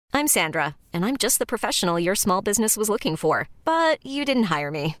I'm Sandra, and I'm just the professional your small business was looking for. But you didn't hire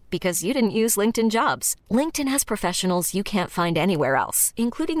me because you didn't use LinkedIn Jobs. LinkedIn has professionals you can't find anywhere else,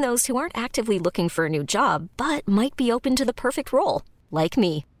 including those who aren't actively looking for a new job, but might be open to the perfect role, like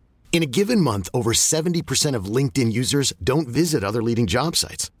me. In a given month, over 70% of LinkedIn users don't visit other leading job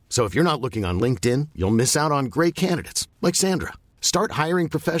sites. So if you're not looking on LinkedIn, you'll miss out on great candidates like Sandra. Start hiring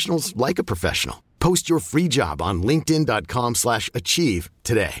professionals like a professional. Post your free job on linkedin.com/achieve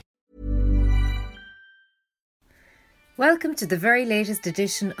today. Welcome to the very latest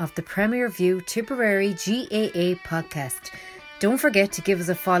edition of the Premier View Tipperary GAA podcast. Don't forget to give us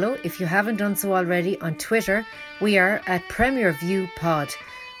a follow if you haven't done so already on Twitter. We are at Premier View Pod.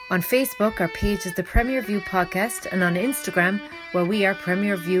 On Facebook, our page is the Premier View Podcast, and on Instagram, where we are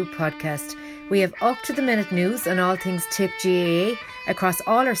Premier View Podcast. We have up-to-the-minute news on all things Tip GAA across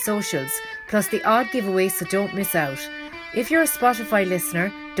all our socials, plus the odd giveaway, so don't miss out. If you're a Spotify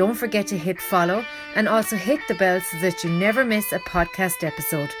listener, don't forget to hit follow and also hit the bell so that you never miss a podcast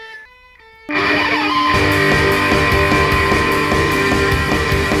episode.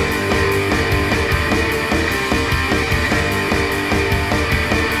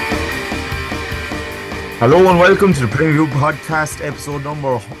 Hello and welcome to the Premier View Podcast, episode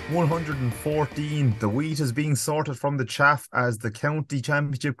number 114. The wheat is being sorted from the chaff as the county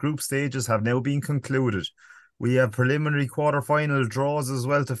championship group stages have now been concluded. We have preliminary quarter-final draws as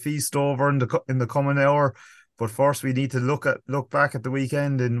well to feast over in the coming hour. But first, we need to look back at the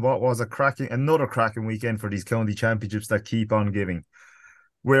weekend in what was another cracking weekend for these county championships that keep on giving.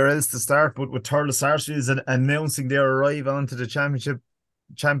 Where else to start but with Thurles Sarsfields announcing their arrival onto the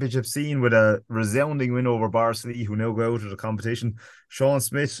championship scene with a resounding win over Barsley, who now go out of the competition. Sean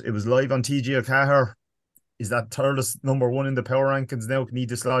Smith, it was live on TG O'Cahir. Is that Thurles number one in the power rankings now? Can he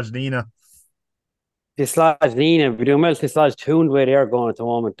dislodge Nina? Dislodge Nina, we're doing well to dislodge tuned where they're going at the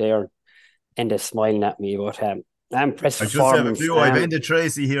moment there, and they're smiling at me, but I'm impressed. I just have a few. I've ended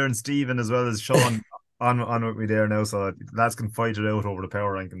Tracy here and Stephen as well as Sean on with me there now, so lads can fight it out over the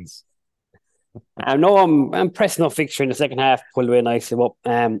power rankings. I know I'm pressing up fixture in the second half, pulled away nicely, but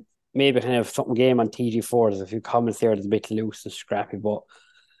maybe kind of something game on TG4. There's a few comments there that's a bit loose and scrappy, but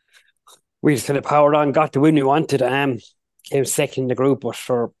we just kind of powered on, got the win we wanted. Came second in the group, but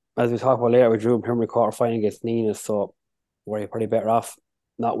sure, as we talked about later, we drew in preliminary quarter final against Nina, so we're pretty better off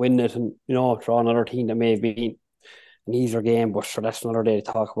not winning it and draw another team that may have been an easier game, but sure, that's another day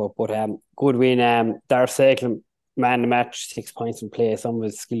to talk about. But good win. Darcy man of the match, 6 points in play. Some of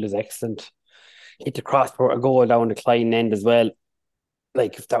his skill was excellent. Hit the crossbar, a goal down the Klein end as well.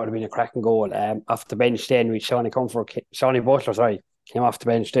 Like, if that would have been a cracking goal. Off the bench then, Shawnee Butler, came off the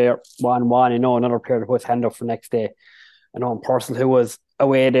bench there, 1-1. Another player to put his hand up for next day. I know Purcell, who was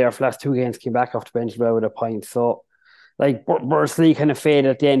away there for the last two games, came back off the bench with a point. So, like, Bursley kind of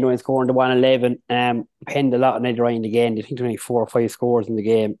faded at the end when scoring the 1-11. Penned a lot on Ed Ryan again. I think there were only 4 or 5 scores in the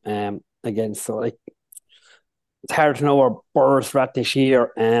game again. So, like, it's hard to know where Burrs were at this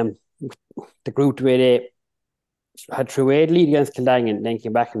year. The group the way they had 3-8 lead against Kildang and then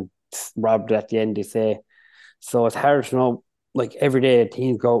came back and robbed at the end, they say. So it's hard to know. Like, every day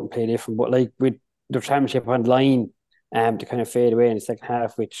teams go out and play different, but like with the championship on the line, to kind of fade away in the second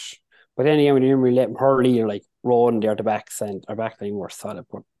half, but then again, we didn't really let them hurley or like rolling there at the backs, and our back line were solid.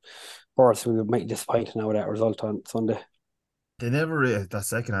 But for us, we might be disappointed now with that result on Sunday. They never, that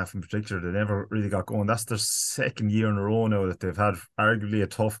second half in particular, they never really got going. That's their second year in a row now that they've had arguably a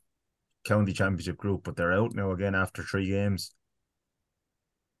tough county championship group, but they're out now again after 3 games.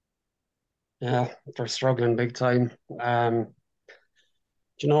 Yeah, they're struggling big time. A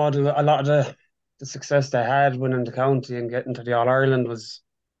lot of the success they had winning the county and getting to the All-Ireland was,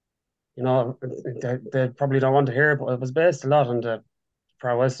 they probably don't want to hear it, but it was based a lot on the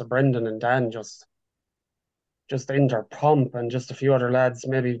prowess of Brendan and Dan just in their pump, and just a few other lads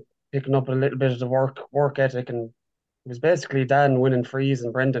maybe picking up a little bit of the work ethic, and it was basically Dan winning frees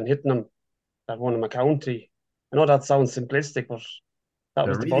and Brendan hitting them that won him a county. I know that sounds simplistic, but that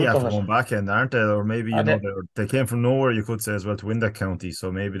was the really bulk of after it. one back end, aren't they? Or maybe they came from nowhere, you could say, as well, to win that county.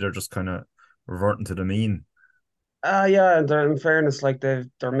 So maybe they're just kind of reverting to the mean. Yeah, and in fairness, like they're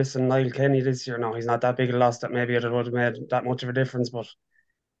missing Niall Kenny this year. Now he's not that big a loss that maybe it would have made that much of a difference, but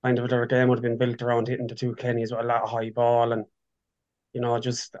kind of their game would have been built around hitting the 2 Kennys with a lot of high ball and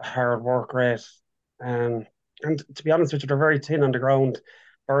just hard work rate. And to be honest with you, they're very thin on the ground.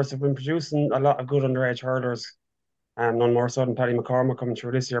 First, have been producing a lot of good underage hurlers, and none more so than Paddy McCormack coming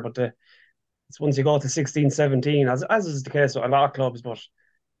through this year. But it's once you go to 16, 17, as is the case with a lot of clubs, but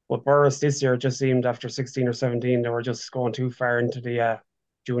Burris this year, it just seemed after 16 or 17 they were just going too far into the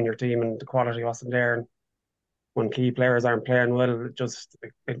junior team, and the quality wasn't there. And when key players aren't playing well,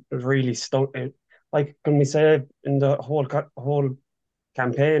 it really stunk. Like, can we say in the whole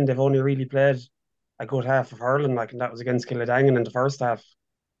campaign, they've only really played a good half of hurling, like, and that was against Kildangan in the first half.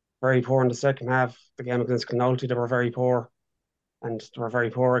 Very poor in the second half. The game against Clonalty, they were very poor, and they were very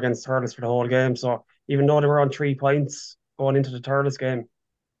poor against Thurles for the whole game. So even though they were on 3 points going into the Thurles game,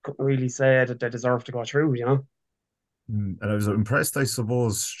 couldn't really say that they deserved to go through, you know? And I was impressed, I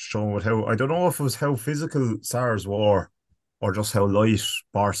suppose, Sean, with how I don't know if it was how physical SARS were or just how light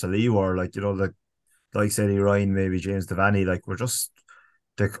Barcelona were. Like, like Eddie Ryan, maybe James Devaney, like we're just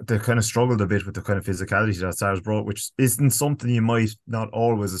they kind of struggled a bit with the kind of physicality that SARS brought, which isn't something you might not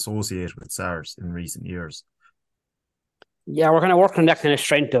always associate with SARS in recent years. Yeah, we're kind of working on that kind of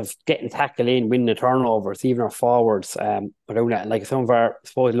strength of getting tackle in, winning the turnovers, even our forwards. Around that, like some of our, I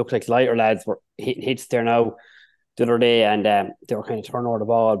suppose, it looked like lighter lads were hitting hits there now the other day, and they were kind of turning over the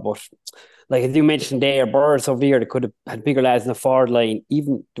ball. But like as you mentioned there, Birds over the year, they could have had bigger lads in the forward line.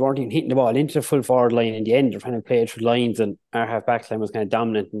 Even they weren't even hitting the ball into the full forward line in the end. They're trying to play it through lines, and our half back line was kind of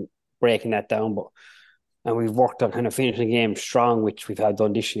dominant and breaking that down. And we've worked on kind of finishing the game strong, which we've had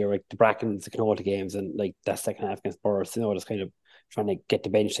done this year, like the Brackens, the Canota games, and like that second half against Burrs, just kind of trying to get the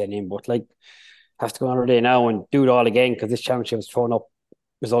bench set in. But like, have to go another day now and do it all again because this championship is throwing up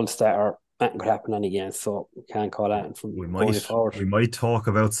results that are not going to happen on again. So we can't call that from going forward. We might talk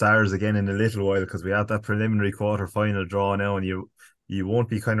about SARS again in a little while because we had that preliminary quarter final draw now, and you won't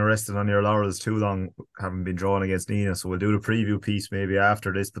be kind of resting on your laurels too long, having been drawn against Nina. So we'll do the preview piece maybe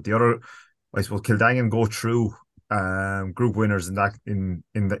after this. But the other, I suppose, Kildangan go through group winners in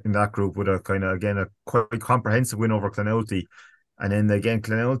that group with a kind of, again, a quite comprehensive win over Clonalty. And then again,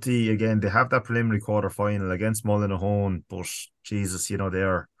 Clonalty, again, they have that preliminary quarter final against Mullinahone. But Jesus,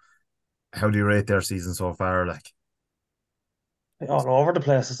 they're, how do you rate their season so far? Like, All over the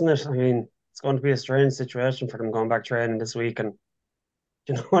place, isn't it? I mean, it's going to be a strange situation for them going back training this week, and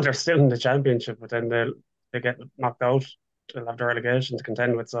they're still in the championship, but then they get knocked out. They'll have the relegation to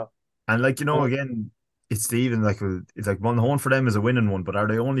contend with. So, and like again, it's even like it's like Mullinahone for them is a winning one, but are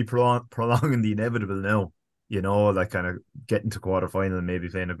they only prolonging the inevitable now? Like kind of getting to quarter final and maybe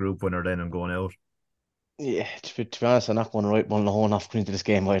playing a group winner then and going out. Yeah, to be honest, I'm not going to write Mullinahone off going into this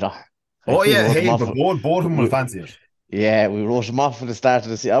game either. Oh yeah, hey, but both of them will fancy it. Yeah, we wrote them off at the start of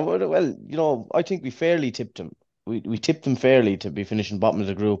the season. Well, I think we fairly tipped them. We tipped them fairly to be finishing bottom of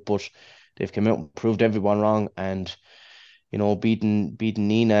the group, but they've come out and proved everyone wrong. And beating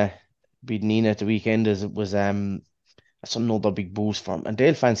Nina at the weekend was another big boost for them. And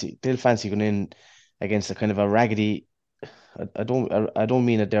they'll fancy going in against a kind of a raggedy. I don't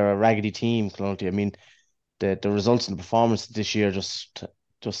mean that they're a raggedy team, Clonalty. I mean the results and the performance this year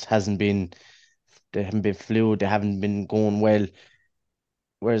just hasn't been. They haven't been fluid. They haven't been going well.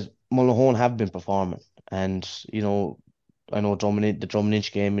 Whereas Mullinahone have been performing, and I know the Drummond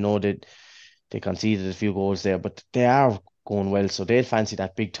Inch game. They conceded a few goals there, but they are going well, so they'll fancy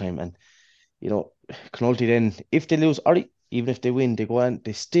that big time. And Clonalty then, if they lose, or even if they win, they go on.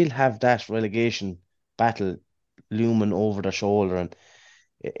 They still have that relegation battle looming over their shoulder, and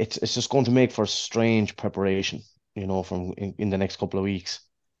it's just going to make for a strange preparation. From in the next couple of weeks.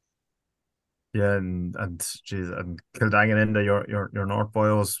 Yeah, and geez, and Kildangan in there, your North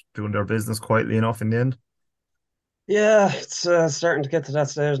Boys doing their business quietly enough in the end. Yeah, it's starting to get to that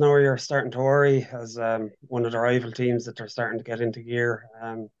stage now where you're starting to worry as one of the rival teams that they're starting to get into gear.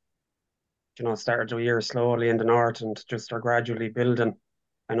 Started the year slowly in the north and just are gradually building.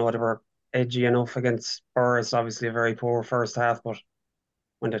 I know they were edgy enough against Burris, obviously a very poor first half, but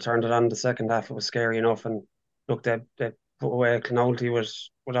when they turned it on the second half, it was scary enough. And look, they put away Clonalty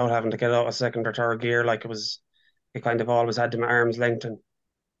without having to get out of second or third gear. Like it kind of always had them at arm's length, and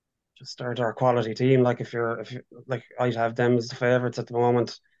just they're a quality team. Like if you like, I'd have them as the favourites at the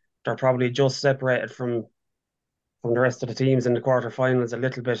moment. They're probably just separated from the rest of the teams in the quarterfinals a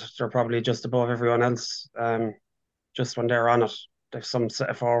little bit. They're probably just above everyone else. Just when they're on it, they've some set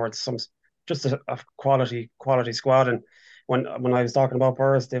of forwards, some just a quality squad. And when I was talking about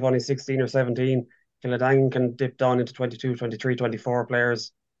Burris, they've only 16 or 17. Kildangan can dip down into 22, 23, 24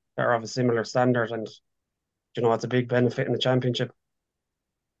 players that are of a similar standard, and it's a big benefit in the championship.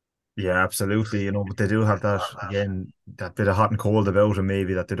 Yeah, absolutely. But they do have that again, that bit of hot and cold about them.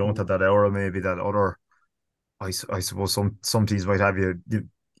 Maybe that they don't have that aura. Maybe that other. I suppose some teams might have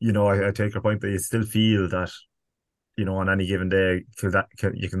I take your point, but you still feel that on any given day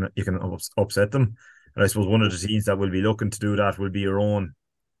you can upset them. And I suppose one of the teams that will be looking to do that will be your own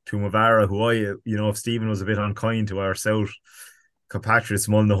Tumavara, who if Stephen was a bit unkind to our south compatriots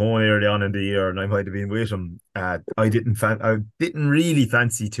Mullinahone early on in the year, and I might have been with him. I didn't really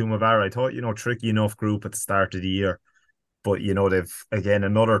fancy Tumavara. I thought, tricky enough group at the start of the year. But they've again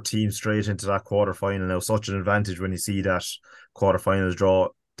another team straight into that quarter final now. Such an advantage when you see that quarterfinals draw.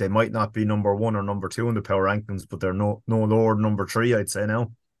 They might not be number one or number two in the power rankings, but they're no lower than number three, I'd say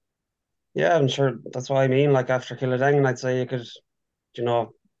now. Yeah, I'm sure that's what I mean. Like after Kildangan, I'd say you could, you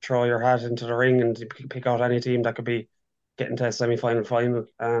know, throw your hat into the ring and pick out any team that could be getting to a semi-final final.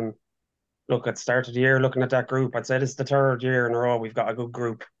 Look, at the start of the year, looking at that group, I'd say this is the third year in a row we've got a good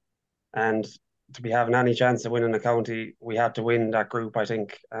group. And to be having any chance of winning the county, we had to win that group, I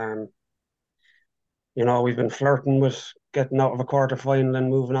think. We've been flirting with getting out of a quarter final and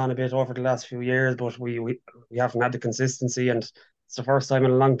moving on a bit over the last few years, but we haven't had the consistency, and it's the first time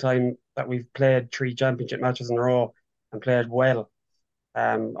in a long time that we've played three championship matches in a row and played well.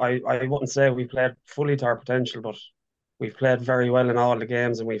 I wouldn't say we played fully to our potential, but we've played very well in all the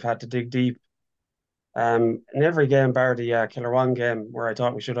games, and we've had to dig deep. In every game, bar the Killarwan game, where I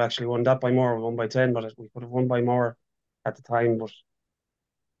thought we should have actually won that by more, we won by 10, but we could have won by more at the time. But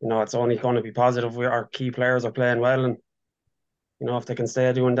it's only going to be positive. Our key players are playing well, and if they can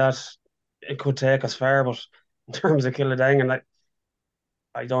stay doing that, it could take us far. But in terms of Kildangan,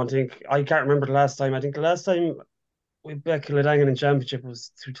 I don't think I can't remember the last time. I think the last time we beat Kildangan in championship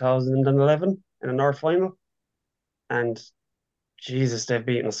was 2011 in a North final, and Jesus, they've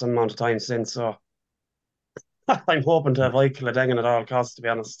beaten us some amount of time since. So I'm hoping to avoid Kildangan at all costs, to be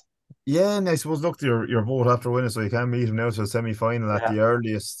honest. Yeah, and I suppose look, you're both after winning, so you can meet him now to a semi final at Yeah, the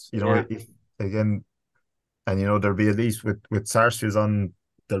earliest. yeah, If, again, and there'll be at least with Sarsfields on,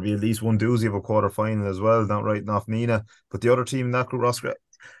 there'll be at least one doozy of a quarter final as well, not writing off Nina. But the other team in that group, Roscrea,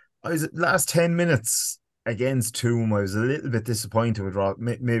 I was at last 10 minutes against Toom. I was a little bit disappointed with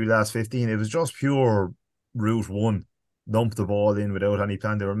maybe last 15. It was just pure route one. Dump the ball in without any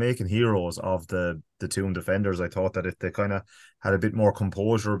plan. They were making heroes of the Toom defenders. I thought that if they kind of had a bit more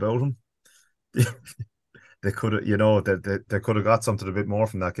composure about them, they could have, they could have got something a bit more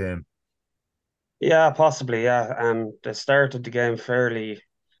from that game. yeah, possibly. Yeah, they started the game fairly.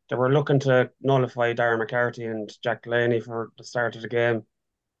 They were looking to nullify Darren McCarthy and Jack Delaney for the start of the game.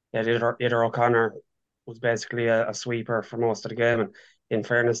 Yeah, Ider O'Connor was basically a sweeper for most of the game. And in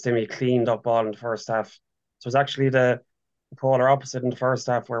fairness to him, he cleaned up ball in the first half. So it was actually the polar opposite in the first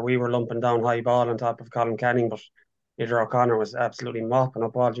half, where we were lumping down high ball on top of Colin Canning, but Ider O'Connor was absolutely mopping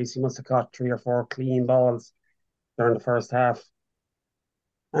up ball. Geez, he must have caught 3 or 4 clean balls during the first half.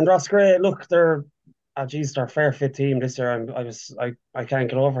 And Ross Gray, look, they're a fair fit team this year. I can't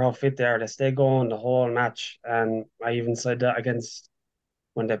get over how fit they are. They stay going the whole match, and I even said that against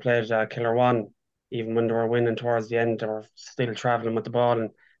when they played Killer One. Even when they were winning towards the end, they were still traveling with the ball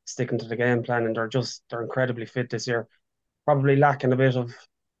and sticking to the game plan. And they're incredibly fit this year. Probably lacking a bit of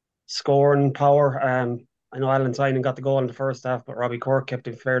scoring power. I know Alan Tynan got the goal in the first half, but Robbie Cork kept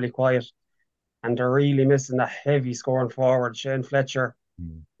him fairly quiet. And they're really missing that heavy scoring forward. Shane Fletcher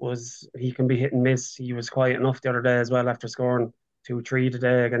he can be hit and miss. He was quiet enough the other day as well after scoring 2-3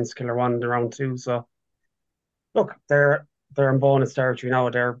 today against Killer One in the round two. So look, they're in bonus territory now.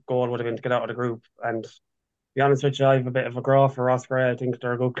 Their goal would have been to get out of the group. And to be honest with you, I have a bit of a graw for Osprey. I think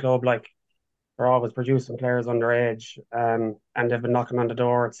they're a good club. Like, they're always producing players underage, and they've been knocking on the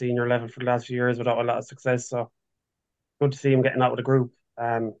door at senior level for the last few years without a lot of success. So good to see them getting out of the group.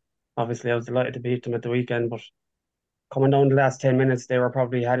 Obviously, I was delighted to beat them at the weekend, but coming down the last 10 minutes, they were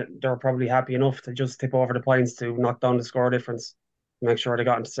probably happy enough to just tip over the points to knock down the score difference, to make sure they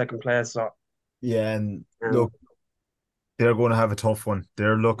got into second place. So Yeah, and um, look, they're going to have a tough one.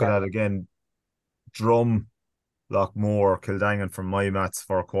 They're looking yeah, at again Drum, Lockmore, Kildangan from my maths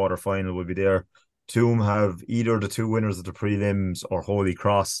for a quarter final will be there. Toom have either the two winners of the prelims or Holy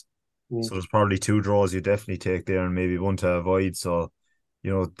Cross. mm, So there's probably two draws you definitely take there and maybe one to avoid. So,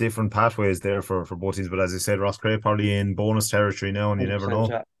 different pathways there for both teams. But as I said, Ross Cray probably in bonus territory now, and you never 100%, know.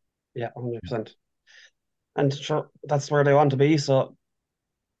 yeah, yeah, 100%. And sure, that's where they want to be. So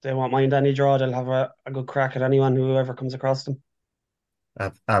they won't mind any draw. They'll have a good crack at anyone whoever comes across them.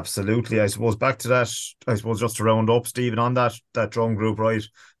 Absolutely. I suppose back to that, I suppose just to round up, Stephen, on that drum group, right?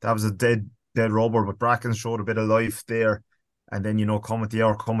 That was a dead rubber, but Bracken showed a bit of life there. And then, come with the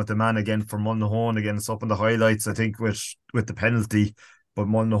hour, come with the man again for Mullinahone again. It's up in the highlights, I think, with the penalty. But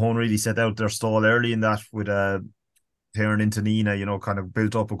Mullinahone really set out their stall early in that with tearing into Nina, kind of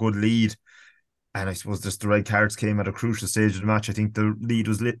built up a good lead. And I suppose just the red cards came at a crucial stage of the match. I think the lead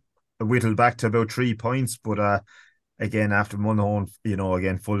was whittled back to about 3 points, but again, after Mullinahone,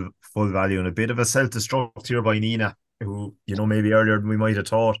 again, full value and a bit of a self-destruct here by Nina, who, maybe earlier than we might have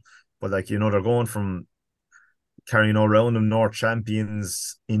thought. But they're going from carrying all around them North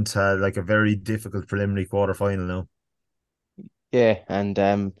champions into like a very difficult preliminary quarter final now. Yeah,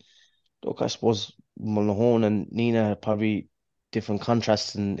 and look, I suppose Mullinahone and Nina are probably different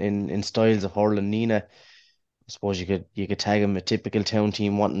contrasts in styles of hurling. Nina, I suppose you could tag them a typical town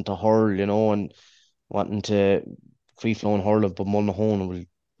team wanting to hurl, and wanting to free flowing hurl it, but Mullinahone will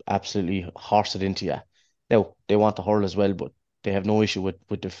absolutely horse it into you. Now they want to hurl as well, but they have no issue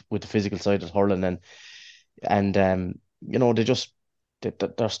with the physical side of hurling, and they just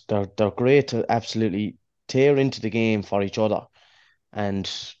they're great to absolutely tear into the game for each other and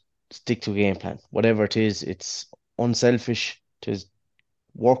stick to a game plan. Whatever it is, it's unselfish, it is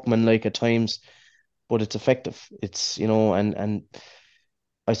workmanlike at times, but it's effective. It's and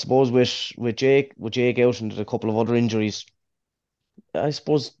I suppose with Jake out and a couple of other injuries, I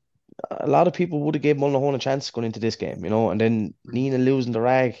suppose a lot of people would have gave Mullinahone a chance going into this game, and then Nina losing the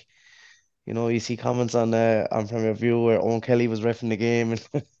rag. You see comments on Premier View where Owen Kelly was reffing the game, and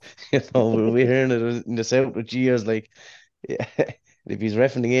we're hearing it in the South with years like, yeah, if he's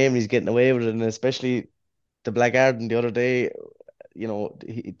reffing the game, he's getting away with it, and especially the Blackguard the other day,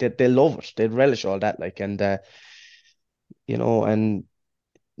 they love it, they relish all that, like, and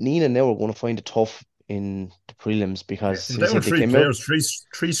Nina now are going to find it tough in the prelims Yeah, because, well, as I down said, they three came out players,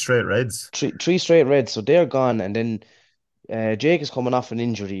 three straight reds. three straight reds, so they're gone, and then Jake is coming off an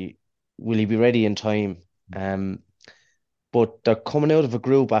injury. Will he be ready in time? But they're coming out of a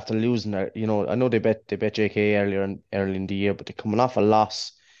group after losing their, I know they bet JK early in the year, but they're coming off a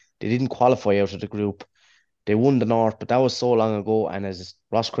loss. They didn't qualify out of the group. They won the North, but that was so long ago. And as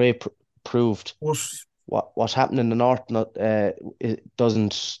Ross Gray proved, But what's happened in the North it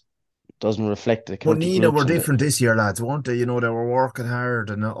doesn't reflect the But county Nina groups were and the. different this year, lads, weren't they? They were working hard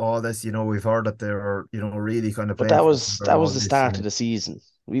and all this. We've heard that they were, really kind of But playing that for was and that all was the this. start of And the season.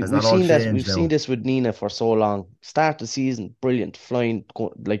 We has we've that all seen that we've changed seen now? this with Nina for so long. Start the season, brilliant, flying,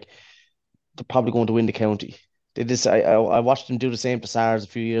 like they're probably going to win the county. They just I watched them do the same to SARS a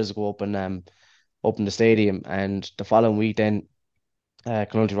few years ago up in the stadium, and the following week then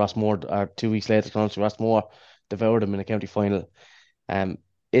Clonulty Rossmore, or 2 weeks later Clonulty Rossmore devoured them in a county final. Um,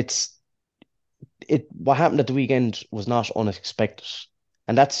 it's what happened at the weekend was not unexpected,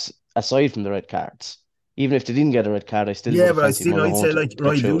 and that's aside from the red cards. Even if they didn't get a red card, I still would Yeah, have but fancied I'd Mullinahone say to like, get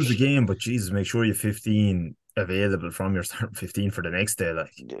right, through lose the it. game, but Jesus, make sure you have 15 available from your starting 15 for the next day.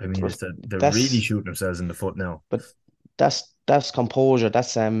 Like, I mean, they're really That's shooting themselves in the foot now. but that's composure.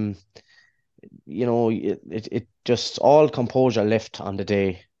 That's it just all composure left on the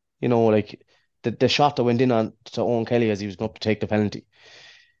day. Like the shot that went in on to Owen Kelly as he was going up to take the penalty.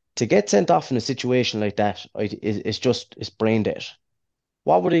 To get sent off in a situation like that, it's brain dead.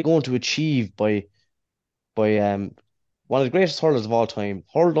 What were they going to achieve by one of the greatest hurlers of all time,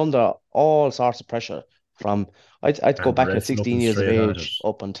 hurled under all sorts of pressure from I'd go And the back at refs 16 looking years of straight at it. age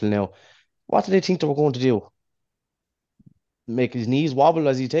up until now. What did they think they were going to do? Make his knees wobble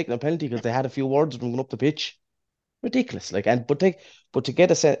as he taking a penalty because they had a few words with him going up the pitch? Ridiculous. Like, but to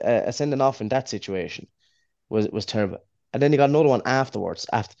get a sending off in that situation was terrible. And then he got another one afterwards,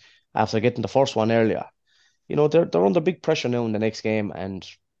 after getting the first one earlier. They're under big pressure now in the next game, and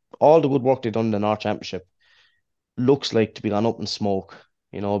all the good work they've done in the North Championship looks like to be gone up in smoke.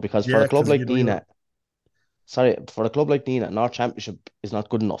 Because for Yeah, a club because like Nina, sorry, for a club like Nina, North Championship is not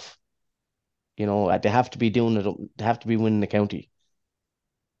good enough. They have to be doing it. They have to be winning the county.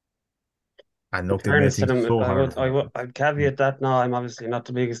 and In look, they made fairness to things them, so I hard would, for I them. would, I'd caveat that. No, I'm obviously not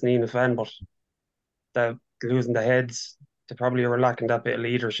the biggest Nina fan, but the losing the heads, they probably were lacking that bit of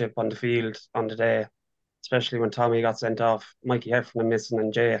leadership on the field on the day, especially when Tommy got sent off, Mikey Heffernan missing,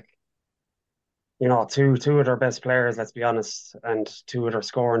 and Jake. Two of their best players, let's be honest, and two of their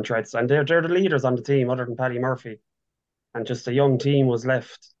scoring threats, and they're the leaders on the team, other than Paddy Murphy. And just a young team was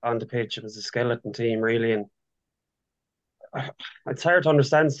left on the pitch. It was a skeleton team, really, and it's hard to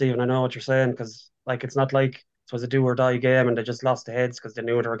understand, Stephen. I know what you're saying because, like, it's not like it was a do or die game and they just lost the heads because they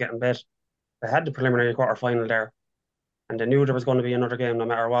knew they were getting bet. They had the preliminary quarter final there, and they knew there was going to be another game no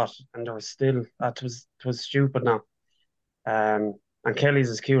matter what. And there was still it was stupid now. And Kelly's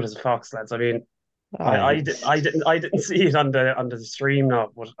as cute as a fox, lads. I mean, I, Ah, I, di- I didn't see it on the stream now,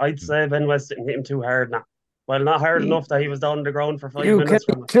 but I'd say Ben West didn't hit him too hard now. Well, not hard he, enough that he was down on the ground for five You can minutes be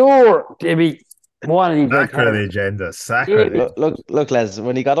from it. sure, Jimmy, one of these red cards. Sacrilege, Enda, Jimmy. sacrilege. look, lads.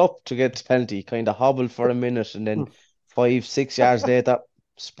 When he got up to get the penalty, kind of hobbled for a minute, and then 5, 6 yards later,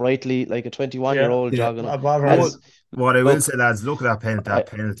 sprightly like a 21-year Yeah, old Yeah, jogging. what, As what I will say, look, lads, look at that penalty. I That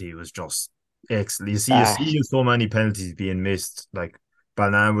penalty was just excellent. You ah, see so many penalties being missed. Like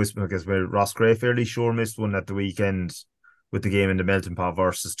Balnan was, I guess, where Ross Gray fairly sure missed one at the weekend with the game in the Melting Pot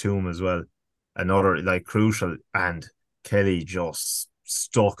versus Toom as well. another like crucial, and Kelly just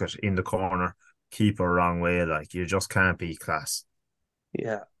stuck it in the corner, keeper wrong way. Like you just can't beat class.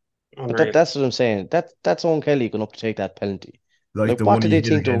 Yeah, But unreal. that's what I'm saying. That's Owen Kelly going up to take that penalty. Like Like, the what one did he they hit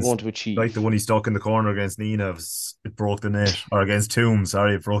think they were going against, to like the achieve one he stuck in the corner against Nina, it broke the net, or against Tomb.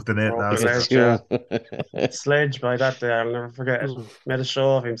 Sorry, it broke the net Broke the last week. against net, yeah. you? Sledge by that day, I'll never forget it. Made a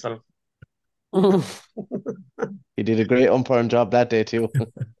show of himself. He did a great umpiring job that day too.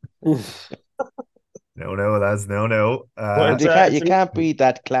 No, no, lads, no, no. But But it's a, you it's an can't beat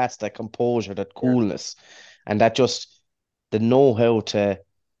that class, that composure, that yeah. coolness, and that just the know how to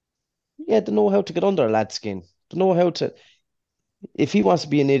the know how to get under a lad's skin. The know how to if he wants to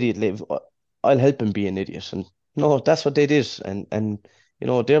be an idiot, Liv, I'll help him be an idiot. And no, that's what they did. And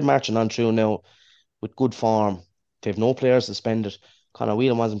they're marching on through now with good form. They've no players suspended. Conor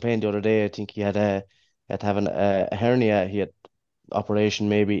Whelan wasn't playing the other day. I think he had to have a hernia. He had operation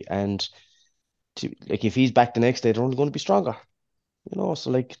maybe, and like if he's back the next day, they're only going to be stronger. So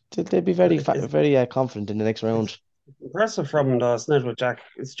like they'll be very It's, very confident in the next round. it's impressive from him though, isn't it, with Jack?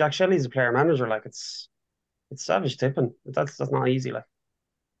 It's Jack Shelley's a player manager, like it's savage tipping. That's not easy, like.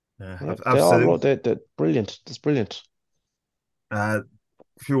 Yeah, Yeah, they all absolutely. wrote they're brilliant. That's brilliant. A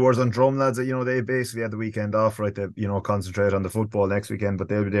few words on Drum, lads. They basically had the weekend off, right? They, concentrate on the football next weekend, but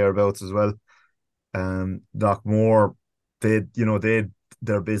they'll be thereabouts as well. Doc Moore, they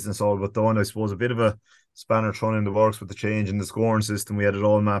their business all but done. I suppose a bit of a spanner thrown in the works with the change in the scoring system. We had it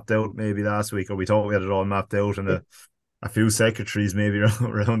all mapped out maybe last week, or we thought we had it all mapped out, and a few secretaries maybe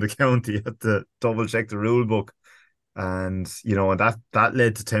around the county had to double check the rule book. And that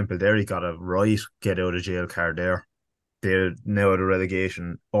led to Temple Derry got a right get out of jail card there. They're now out of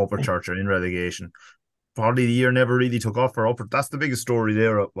relegation. Upperchurch are in relegation. Probably the year never really took off for Upper. That's the biggest story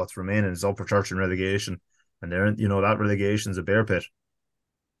there. What's remaining is Upperchurch in relegation, and that relegation's a bear pit.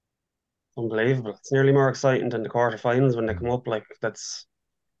 Unbelievable. It's nearly more exciting than the quarterfinals when they come up. Like that's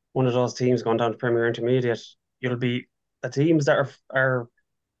one of those teams going down to Premier Intermediate. You'll be the teams that are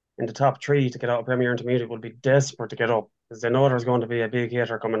in the top three to get out of Premier Intermediate will be desperate to get up because they know there's going to be a big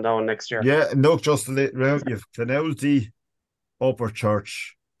hitter coming down next year. Yeah, and look, just a little round. You've Clonelty,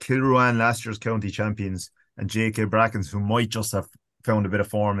 Upperchurch, Kilruane, last year's county champions, and JK Brackens, who might just have found a bit of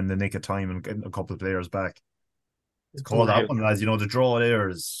form in the nick of time and getting a couple of players back. It's It's called that unreal. one, lads. The draw there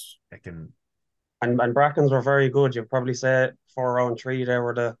is fucking And Brackens were very good. You'd probably say for round three they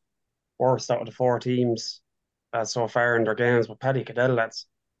were the worst out of the four teams so far in their games. But Paddy Cadell, lads,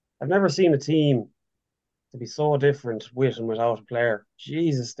 I've never seen a team to be so different with and without a player.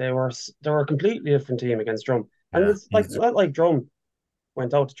 Jesus, they were a completely different team against Drum, and yeah. it's like not like Drum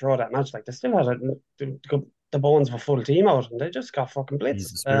went out to throw that match. Like they still had the bones of a full team out, and they just got fucking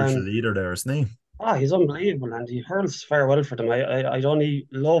He's the blitzed. spiritual leader there, isn't he? He's unbelievable, and he hurls fair well for them. I'd only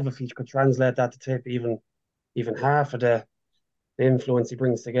love if he could translate that to Tip, even half of the influence he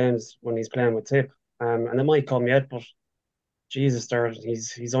brings to games when he's playing with Tip. And it might come yet, but Jesus,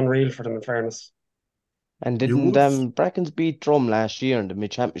 he's unreal for them. In fairness, And You didn't would. Brackens beat Drum last year in the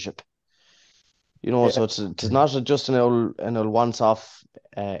mid championship? yeah, So it's not just an old once off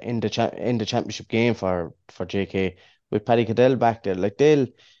in the championship game for JK with Paddy Cadell back there. Like they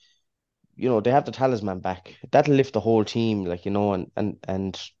have the talisman back. That'll lift the whole team. Like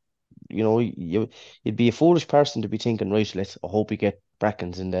and you'd be a foolish person to be thinking, right, I hope we get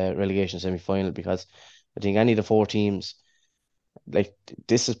Brackens in the relegation semi final because I think any of the four teams like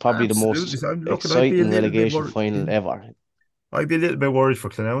this is probably the Absolutely. most So I'm looking, I'd be a exciting little bit relegation worried. final ever. I'd be a little bit worried for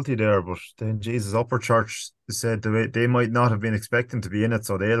Clonelty there, but then Jesus, Upperchurch said they might not have been expecting to be in it,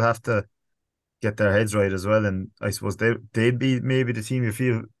 so they'll have to get their heads right as well. And I suppose they'd be maybe the team you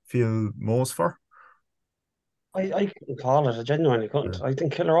feel most for. I couldn't call it. I genuinely Yeah. couldn't. I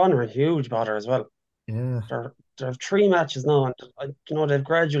think Killeron are a huge bother as well. Yeah. They're three matches now, and they've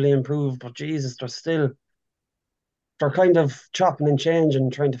gradually improved, but Jesus, they're kind of chopping and changing,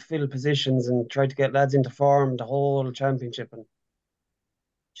 trying to fill positions and try to get lads into form the whole championship. And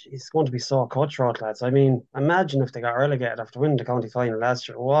geez, it's going to be so cutthroat, lads. I mean, imagine if they got relegated after winning the county final last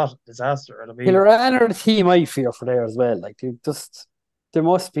year. What a disaster it'll be. Kilran are the team I fear for there as well. Like they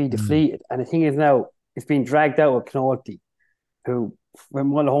must be Mm. deflated. And the thing is now, it's been dragged out with Cnolty, who when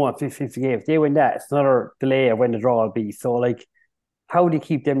won the home at 50 games. If they win that, it's another delay of when the draw will be. So like, how do you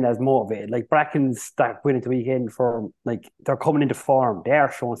keep them as motivated? Like Bracken's that winning the weekend for like they're coming into form. They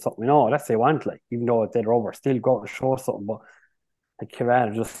are showing something. That's what they want. Like even though they're over, still go out and show something. But like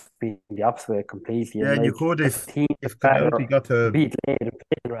Kiran are just being the opposite completely. Yeah, And and you like could as a team, if better Clonelty got to beat Lade and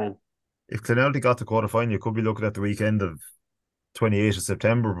play Kiran. if Clonelty got to quarter final, you could be looking at the weekend of 28th of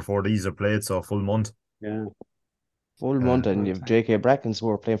September before these are played, so a full month. Yeah. Full Uh, month, and you've JK Brackens who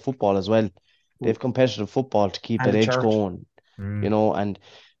are playing football as well. They've competitive football to keep And that the edge church. going, and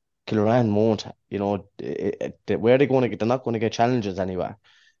Kilruane won't, where are they going to get? They're not going to get challenges anywhere.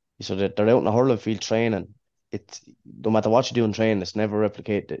 So they're out in the hurling field training. It's no matter what you do in training, it's never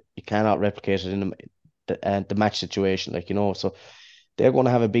replicated. You cannot replicate it in the match situation, So they're going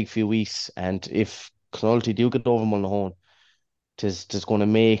to have a big few weeks, and if Clonalty do get over Mullinahone, tis going to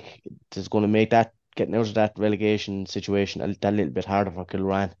make that getting out of that relegation situation that little bit harder for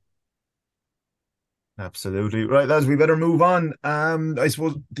Kilruane. Absolutely. Right, lads, we better move on. I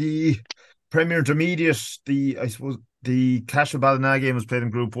suppose the Premier Intermediate, the Cashel Ballina game was played in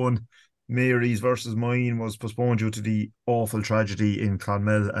Group 1. Mary's versus mine was postponed due to the awful tragedy in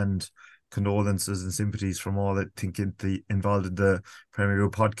Clonmel, and condolences and sympathies from all I think involved in the Premier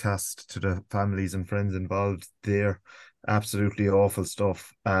Group podcast to the families and friends involved there. Absolutely awful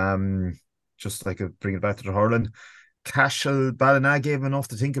stuff. Just like bring it back to the hurling. Cashel Ballina gave enough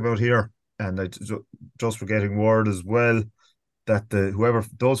to think about here. And just for getting word as well that whoever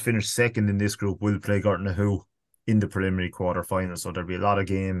those finish second in this group will play Gartnahoe in the preliminary quarterfinal. So there'll be a lot of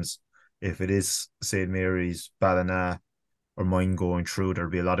games if it is St. Mary's, Ballina, or mine going through.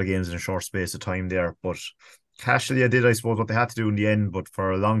 There'll be a lot of games in a short space of time there. But Cashel, did, I suppose, what they had to do in the end. But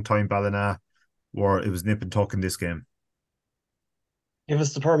for a long time, Ballina it was nip and tuck in this game. Give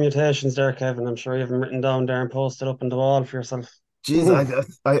us the permutations there, Kevin. I'm sure you have them written down there and posted up on the wall for yourself. Geez,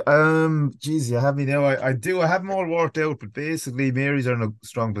 you have me now. I do. I have them all worked out, but basically, Mary's are in a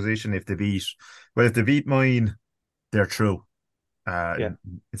strong position if they beat mine, they're through. In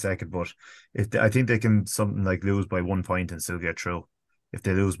second, but I think they can something like lose by 1 point and still get through. If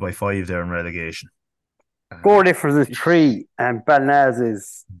they lose by 5, they're in relegation. Score difference is 3, and Ballina's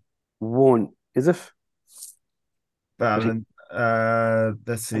is 1. Is it?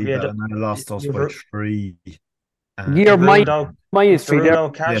 Let's see. Ballina lost us by 3. Mine is 3 there.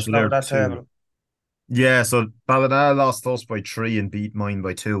 Cashel out of that table. Yeah, so Ballina lost us by 3 and beat mine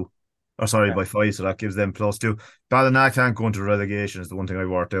by 2. Or sorry, by 5, so that gives them +2. Ballina can't go into relegation is the one thing I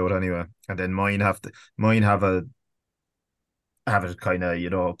worked out anyway. And then mine have it kind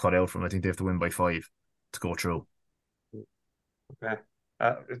of, cut out from. I think they have to win by 5 to go through. Okay.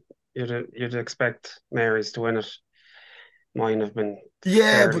 You'd expect Mary's to win it. Mine have been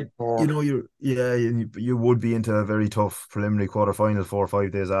but poor. you would be into a very tough preliminary quarterfinal 4 or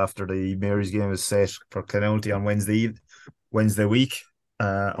 5 days after the Mary's game is set for Clonalty on Wednesday week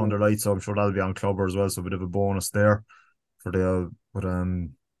under lights. So I'm sure that'll be on Clubber as well. So a bit of a bonus there for the. But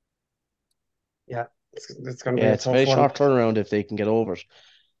yeah, it's going to be a tough one. It's a very short turnaround if they can get over it.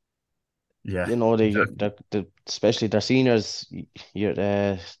 Yeah, especially their seniors.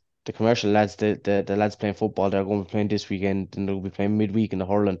 The commercial lads, the lads playing football, they're going to be playing this weekend, and they'll be playing midweek in the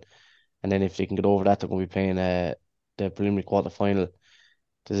hurling. And then if they can get over that, they're going to be playing the preliminary quarter final.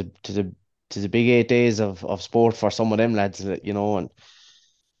 There's a big 8 days of sport for some of them lads, and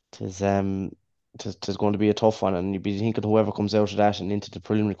there's going to be a tough one. And you'd be thinking whoever comes out of that and into the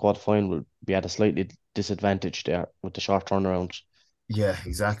preliminary quarter final will be at a slightly disadvantage there with the short turnaround. Yeah,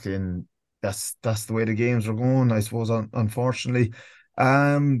 exactly, and that's the way the games are going, I suppose. Unfortunately.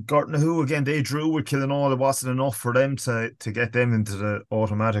 Gartnahoe again, they drew with Killinall. It wasn't enough for them to get them into the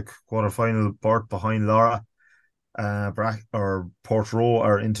automatic quarterfinal berth behind Laura. Portroe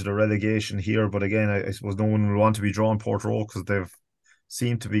are into the relegation here, but again, I suppose no one will want to be drawn Portroe because they've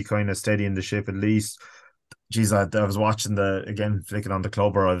seemed to be kind of steady in the ship at least. Geez, I was watching flicking on the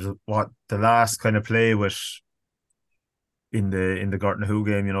Clubber. The last kind of play with in the Gartnahoe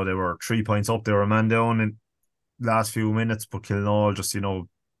game. They were 3 points up. They were a man down in last few minutes, but Killinall just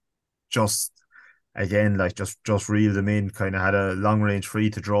again just reeled them in. Kind of had a long range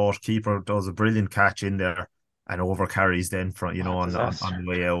free to draw. Keeper does a brilliant catch in there and over carries then from on the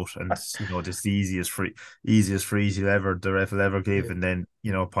way out, and just the easiest frees the ref will ever give, and then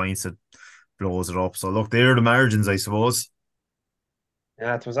points it, blows it up. So look, they're the margins, I suppose.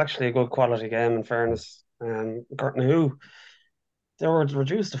 Yeah, it was actually a good quality game in fairness. Gartnahoe, they were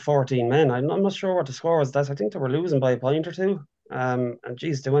reduced to 14 men. I'm not sure what the score was. I think they were losing by a point or two. And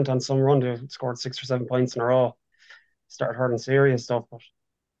geez, they went on some run. They scored 6 or 7 points in a row. Started hurting serious stuff, but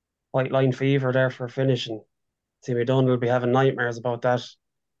white line fever there for a finish. And Timmy Dunn will be having nightmares about that.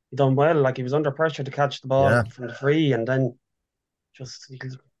 He done well. Like, he was under pressure to catch the ball from the free, and then he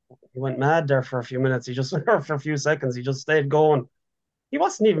went mad there for a few minutes. For a few seconds, he just stayed going. He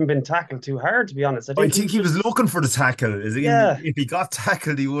wasn't even been tackled too hard, to be honest. I think he was looking for the tackle. If he got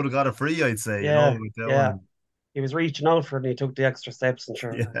tackled, he would have got a free, I'd say. Yeah. He was reaching out for it, and he took the extra steps, and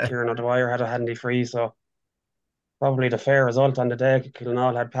Kieran O'Dwyer had a handy free, so probably the fair result on the day.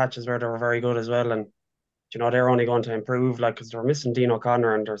 Killinall had patches where they were very good as well, and you know, they're only going to improve, like, because they're missing Dean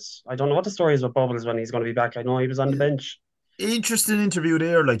O'Connor, and I don't know what the story is with Bubbles when he's going to be back. I know he was on the bench. Interesting interview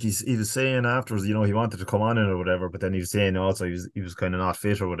there. Like he was saying afterwards, you know, he wanted to come on in or whatever, but then he was saying also he was kind of not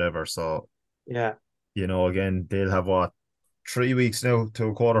fit or whatever. So Yeah, you know, again, they'll have what 3 weeks now to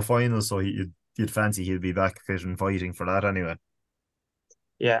a quarter final. So you'd fancy he'll be back fit and fighting for that anyway.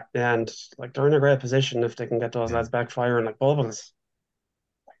 yeah, and like they're in a great position if they can get those Yeah. lads back firing like Bubbles.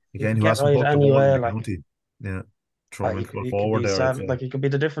 He Again, could who get hasn't right poked the ball in anyway. the Like, county? Yeah, throw him in full he could forward be there, I'd sad. say. Like, he could be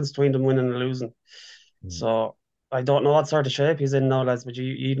the difference between them winning and losing. Mm. So I don't know what sort of shape he's in now, lads. But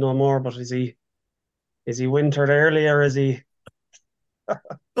you know more. But is he wintered early, or is he?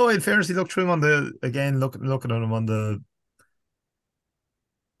 No, in fairness, he looked trim on the again. Looking at him on the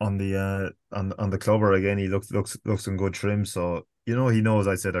clubber again. He looks in good trim. So you know he knows.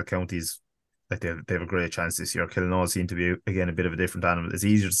 I said that counties like they have a great chance this year. Killinall seem to be again a bit of a different animal. It's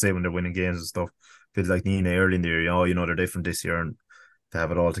easier to say when they're winning games and stuff. Feels like Nina early in the year. You know they're different this year and to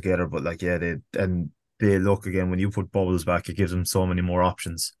have it all together. But like yeah, they look again when you put Bubbles back, it gives them so many more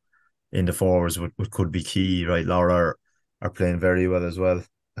options in the forwards, what could be key. Right, Laura are playing very well as well.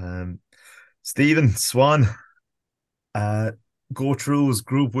 Um, Stephen Swan, uh, go throughs,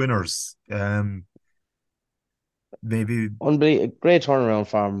 group winners. Maybe Unbelievable, great turnaround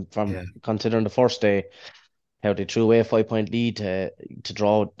from yeah, considering the first day how they threw away a 5 point lead to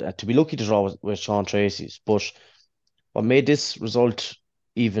draw to be lucky to draw with Sean Tracy's. But what made this result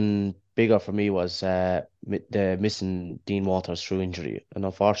even bigger for me was the missing Dean Waters through injury, an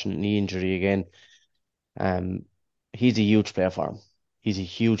unfortunate knee injury again. Um, he's a huge player for him. He's a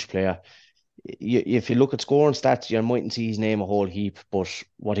huge player. If you look at scoring stats, you mightn't see his name a whole heap, but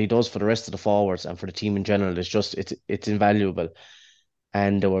what he does for the rest of the forwards and for the team in general is just it's invaluable.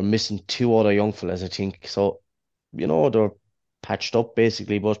 And they were missing two other young fellas, I think. So, you know, they're patched up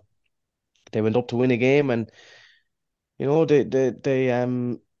basically, but they went up to win a game, and you know they did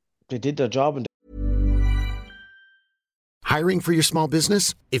their job. And Hiring for your small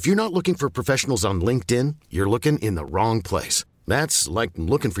business? If you're not looking for professionals on LinkedIn, you're looking in the wrong place. That's like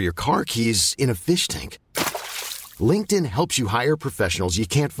looking for your car keys in a fish tank. LinkedIn helps you hire professionals you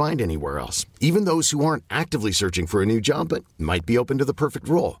can't find anywhere else, even those who aren't actively searching for a new job but might be open to the perfect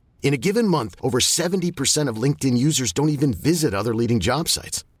role. In a given month, over 70% of LinkedIn users don't even visit other leading job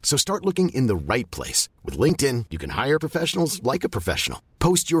sites. So start looking in the right place. With LinkedIn, you can hire professionals like a professional.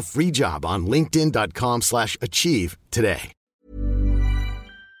 Post your free job on linkedin.com/achieve today.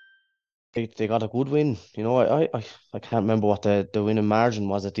 they got a good win. You know, I can't remember what the winning margin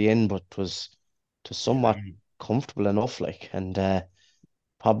was at the end, but it was somewhat comfortable enough, like, and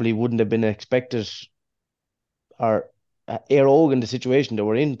probably wouldn't have been expected, or Air Ogan, the situation they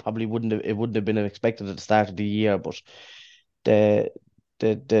were in, probably wouldn't have been expected at the start of the year. But the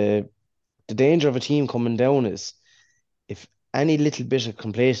the the the danger of a team coming down is if any little bit of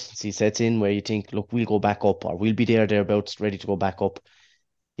complacency sets in where you think, look, we'll go back up, or we'll be thereabouts ready to go back up,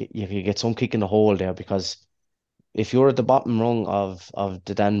 you can get some kick in the hole there, because if you're at the bottom rung of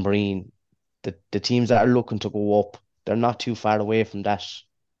the Dan Breen, the teams that are looking to go up, they're not too far away from that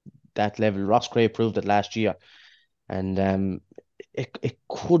level. Ross Gray proved it last year, and it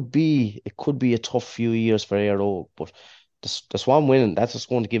could be a tough few years for Aero, but the Swan winning, that's just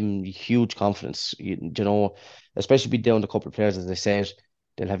going to give him huge confidence. You know, especially be down to a couple of players, as I said.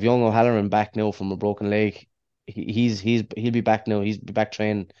 They'll have young O'Halloran back now from a broken leg. He'll be back now. He's be back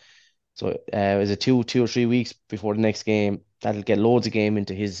training. So is it 2 or 3 weeks before the next game? That'll get loads of game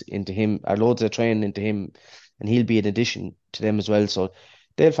into him, or loads of training into him, and he'll be an addition to them as well. So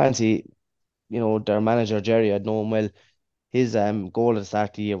they'll fancy, you know, their manager Jerry. I'd know him well. His goal at the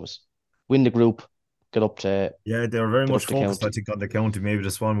start of the year was win the group, get up to yeah, they were very get much up the focused, I county. think, on the county. Maybe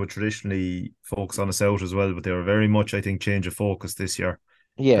the Swan would traditionally focus on the south as well, but they were very much, I think, change of focus this year.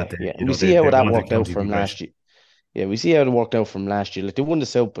 That Yeah, they, yeah. you And we know, see they how they that wanted worked out county from progression. last year. Yeah, we see how it worked out from last year. Like, they won the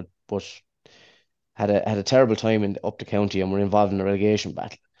south, but had a terrible time in up the county, and were involved in a relegation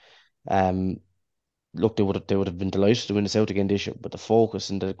battle. Um, Look, they would have been delighted to win the south again this year, but the focus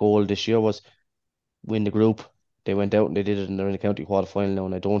and the goal this year was win the group. They went out and they did it, and they're in the county quarter final now.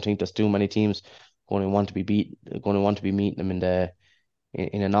 And I don't think there's too many teams going to want to be meeting them in a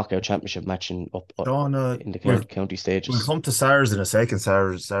knockout championship match Sean, in the we'll county we'll stages. come to SARS in a second.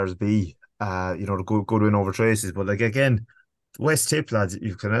 SARS B, you know, the good win over Tracy's, but like again, West Tip lads,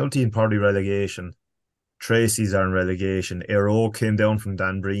 you've Canalty in probably relegation. Tracy's are in relegation. Aero came down from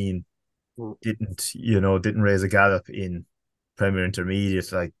Danbreen, Mm. didn't raise a gallop in Premier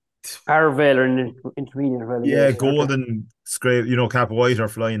Intermediate. Like, Arvale are in intermediate yeah, relegation, aren't they? Golden scrape, Cap White are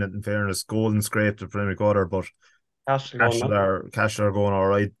flying it in fairness. Golden scraped the Premier quarter, but Cashel going back. Cashel are going all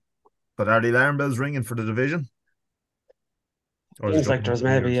right. But are the alarm bells ringing for the division? Or is it Seems just like more there's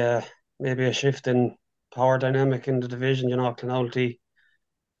players? maybe a shift in power dynamic in the division. Clonalty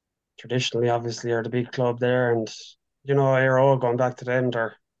traditionally obviously are the big club there, and ARO going back to them,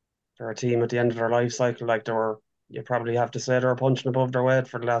 they're a team at the end of their life cycle. Like you probably have to say they were punching above their weight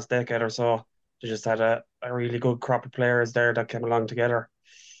for the last decade or so. They just had a really good crop of players there that came along together,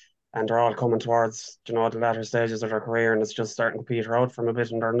 and they're all coming towards the latter stages of their career, and it's just starting to peter out from a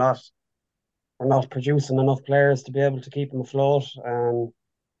bit, and they're not producing enough players to be able to keep them afloat.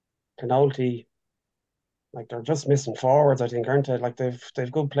 Penalty, like they're just missing forwards, I think, aren't they? Like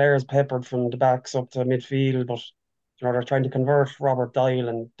they've good players peppered from the backs up to midfield, but they're trying to convert Robert Doyle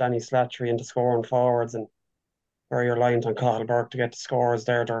and Danny Slattery into scoring forwards, and very reliant on Cathal Burke to get the scores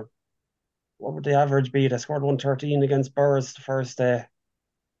there. What would the average be? They scored 113 against Burrs the first day.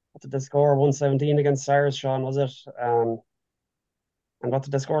 What did they score? 117 against Cyrus, Sean, was it? And what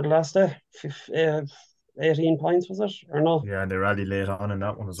did they score the last day? 18 points, was it? Or no? Yeah, and they rallied late on in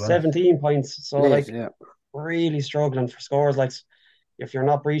that one as well. 17 points. So, Late, like, yeah. really struggling for scores. Like, if you're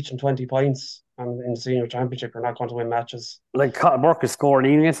not breaching 20 points in the senior championship, you're not going to win matches. Like Cathal Burke is scoring.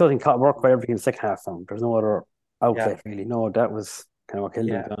 Even against, I think Cathal Burke got everything in the second half. There's no other Yeah, outlet really. No, that was kind of what killed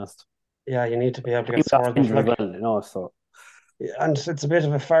him, yeah, to be honest. yeah. You need to be able to He get was off scores, but injured as like, well. So and it's a bit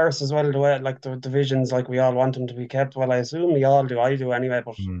of a farce as well. The way like the divisions, like we all want them to be kept. Well, I assume we all do. I do anyway.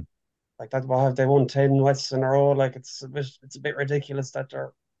 But Mm. like that, why have they won 10 Wests in a row? Like it's a bit ridiculous that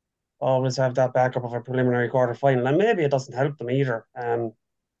they're always have that backup of a preliminary quarter final, and maybe it doesn't help them either.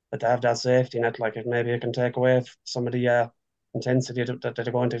 But to have that safety net, like maybe it can take away some of the intensity that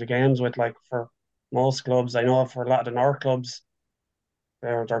they're going to the games with. Like for most clubs, I know for a lot of the North clubs,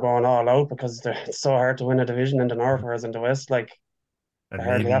 they're going all out because it's so hard to win a division in the North, whereas in the West, like they And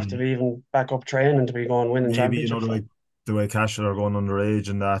hardly have to be even back up training to be going winning maybe you know championships. Like, the way Cashel are going underage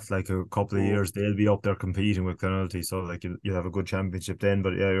and that, like a couple of mm, years, they'll be up there competing with penalty. So like you'll have a good championship then.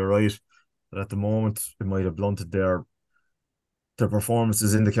 But yeah, you're right. But at the moment, it might have blunted their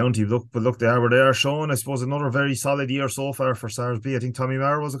performances in the county. But look, they are where they are showing. I suppose another very solid year so far for Sarsby. I think Tommy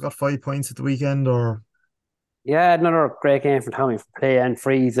Maher was it got 5 points at the weekend, or yeah, another great game for Tommy for play and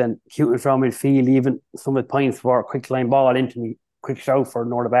freeze and shooting from midfield. Even some of the points for a quick line ball into me, quick shout for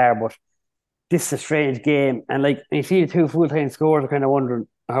North Bar. But this is a strange game, and like when you see the two full time scores, I'm kind of wondering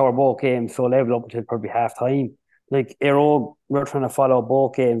how are both games so level up until probably half time. Like Aero, we're trying to follow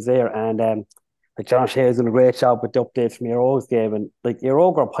both games there, and like John Shea's done a great job with the updates from Aero's game, and like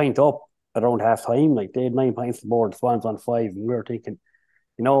Aero got a point up at around half time. Like they had 9 points to the board, Swans on 5, and we were thinking,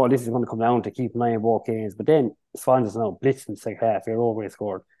 this is going to come down to keep an eye on both games. But then Swans is now blitzed in the second half. Aero already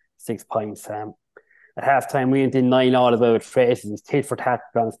scored 6 points. At half time, we went in 9 all about Tracy's tit for tat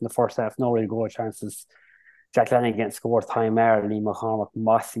in the first half. No real goal chances. Jack Lanigan scored time, Lee McCormack,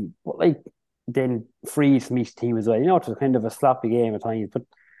 Mossy. But like, then freeze from each team as well. It was kind of a sloppy game at times. But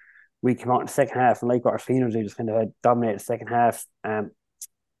we came out in the second half, and like our seniors, they just kind of had dominated the second half.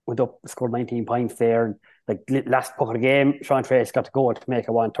 Went up, scored 19 points there. And like last puck of the game, Sean Trace got to goal to make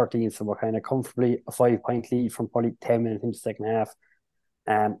it 113. So we're kind of comfortably a 5 point lead from probably 10 minutes into the second half.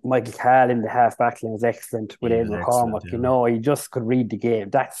 Michael Cahill in the half back line was excellent with he was Aidan excellent. McCormack. Yeah, He just could read the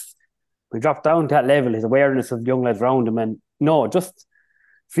game. We dropped down to that level, his awareness of the young lads around him, and just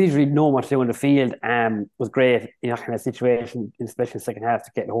feels really know what to do in the field. Was great in that kind of situation, especially in the second half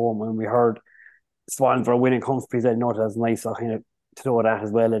to get home. When we heard Swans were winning comfortably, I know that was nice. So kind of to know that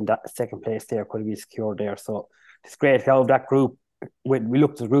as well, and that second place there could have been secured there. So it's great how that group. When we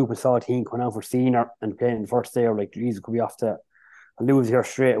looked at the group and saw a team coming out for senior and playing in the first there, like geez, could be off to lose here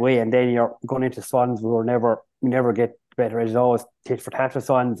straight away, and then you're going into Swans. We never get better. It's always tit for tat with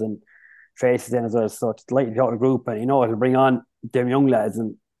Swans and Traces then as well. So it's lightly out of the group, and it'll bring on them young lads,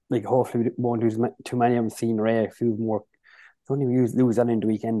 and like hopefully we won't lose too many of them. Seen Ray, a few more. Don't even lose that in the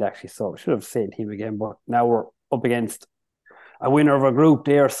weekend actually. So should have same team again, but now we're up against a winner of a group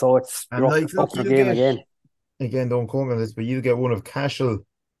there, so and you're like up look, for the you game get again. again. Don't quote me on this, but you get one of Cashel,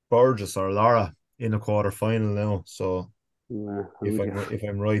 Burgess, or Lara in a quarter final now. So if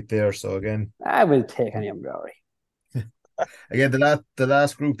I'm right there, so again. I will take any of them, Rory. Again, the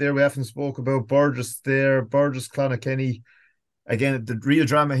last group there we haven't spoke about Burgess there, Burgess, Clonakilty. Again, the real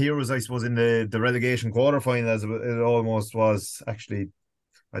drama here was, I suppose, in the relegation quarterfinal, as it almost was. Actually,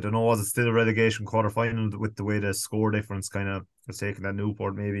 I don't know, was it still a relegation quarterfinal with the way the score difference kind of was taken at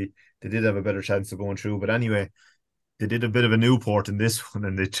Newport? Maybe they did have a better chance of going through, but anyway, they did a bit of a Newport in this one,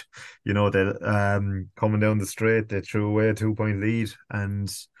 and they coming down the straight, they threw away a 2 point lead,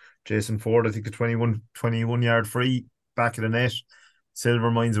 and Jason Ford, I think, a 21 yard free back of the net.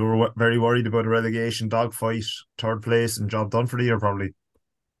 Silver Mines were very worried about a relegation dogfight, third place, and job done for the year probably.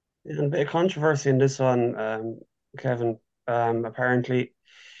 And a bit of controversy in this one, Kevin. Apparently,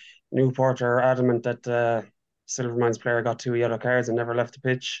 Newport are adamant that Silvermines player got 2 yellow cards and never left the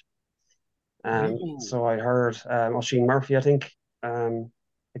pitch. Really? So I heard Oisin Murphy, I think,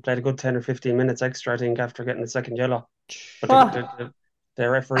 he played a good 10 or 15 minutes extra, I think, after getting the second yellow. But Ah, the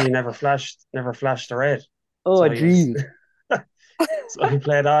referee never flashed the red. oh, So he was Jesus. so he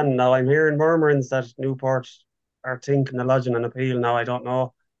played on. Now I'm hearing murmurings that Newport are thinking of lodging an appeal. Now I don't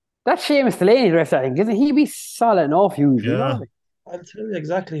know. That's Seamus Delaney, the ref, I think. Isn't he be solid enough usually? Yeah. No? I'll tell you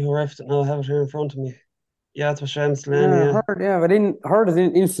exactly who refed it now. I have it here in front of me. Yeah, it was James Delaney, Yeah, yeah. heard, yeah, but I didn't heard of the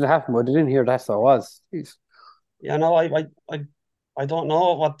incident happen, but I didn't hear that, so it was. Jeez. Yeah, no, I don't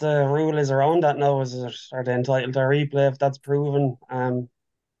know what the rule is around that now. Are they entitled to a replay if that's proven?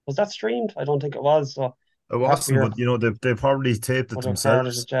 Was that streamed? I don't think it was. So It perhaps we wasn't, but they probably taped it would have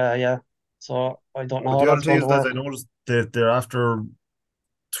carded themselves. it. Yeah, yeah. So I don't know But how the other that's thing going to is that work. I noticed that they're after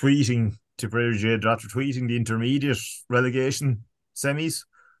tweeting Tipperary Jade, they're after tweeting the intermediate relegation semis,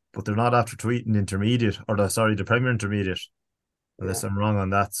 but they're not after tweeting the intermediate or the Premier Intermediate, Yeah, unless I'm wrong on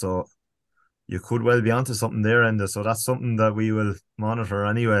that. So you could well be onto something there, and so that's something that we will monitor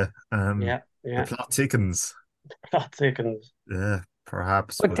anyway. yeah, The yeah. plot thickens. Not taken. Yeah,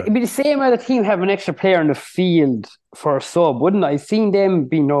 perhaps, But but it'd be the same way the team have an extra player in the field for a sub, wouldn't I? I've seen them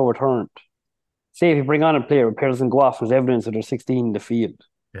being overturned. Say if you bring on a player, player doesn't go off, there's evidence that they're 16 in the field.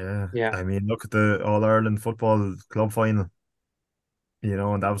 yeah, Yeah, I mean, look at the All Ireland football club final,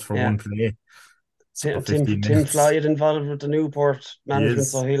 and that was for yeah. one play. It's for Tim, Tim, 15 Tim minutes. Floyd involved with the Newport He management,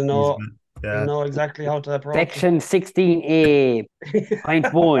 so is. he'll Yeah. know exactly how to approach Section 16A, it.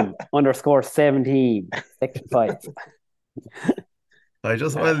 point one, underscore 17, section 5. I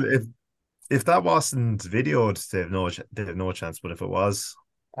just Yeah, well, if that wasn't videoed, they have no chance. But if it was,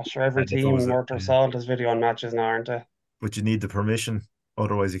 I'm sure every and if it team was, worth their salt is video on matches now, aren't they? but you need the permission,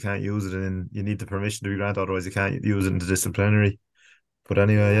 otherwise you can't use it, and you need the permission to be granted, otherwise you can't use it in the disciplinary. But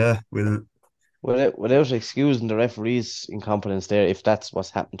anyway, Yeah, yeah, we'll. Without excusing the referee's incompetence there, if that's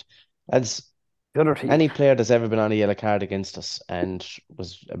what's happened, as The other team. any player that's ever been on a yellow card against us and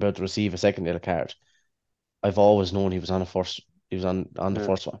was about to receive a second yellow card, I've always known he was on a first. He was on the Yeah.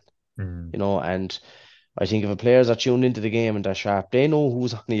 first one, Mm, and I think if the players are tuned into the game and they're sharp, they know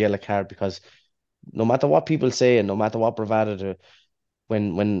who's on the yellow card because no matter what people say and no matter what bravado,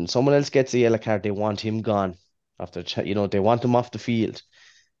 when someone else gets a yellow card, they want him gone after they want him off the field.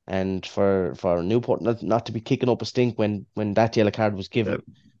 And for Newport not to be kicking up a stink when that yellow card was yeah, given,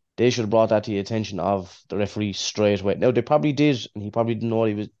 they should have brought that to the attention of the referee straight away. Now they probably did, and he probably didn't know what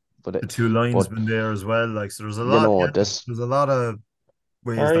he was, the but two but linesmen there as well. Like, so there's a lot. Yeah, this there's a lot of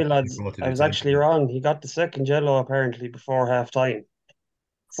ways sorry that could lads, go to I the was actually attention. wrong. He got the second yellow apparently before half time,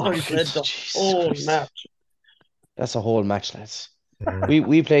 so oh he played the Jesus whole Christ, match. that's a whole match, lads. Yeah,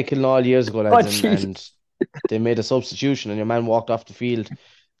 We played Kilnall years ago, Oh, lads, and jeez. they made a substitution, and your man walked off the field,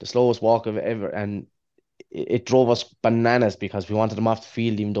 the slowest walk of ever, and it drove us bananas because we wanted him off the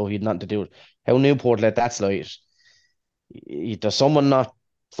field, even though he had nothing to do with it. How Newport let that slide. There's someone not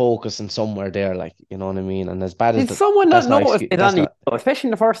focusing somewhere there, like you know what I mean. And as bad as Did that, someone not that's not notice excuse. it on That's the not. yellow, especially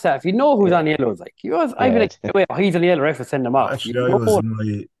in the first half? You know who's Yeah, on the yellows. Like, I'd be yeah. like, wait, oh, he's on the yellow, ref will send him off. You actually, I was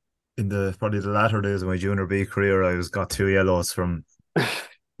know, in the probably the latter days of my junior B career. I was got two yellows from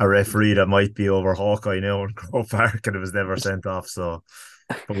a referee that might be over Hawkeye now in Crow Park, and it was never sent off. So,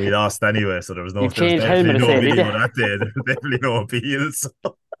 but we lost anyway. So you've there was changed helmet, definitely I no say, did you? video that day. There was definitely no appeals.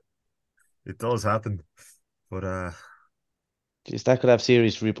 So it does happen. But Jeez, that could have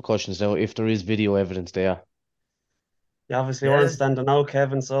serious repercussions now if there is video evidence there. You obviously weren't yeah, standing out,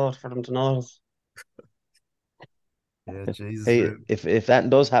 Kevin, so for them to notice. yeah, Jesus, Hey, if that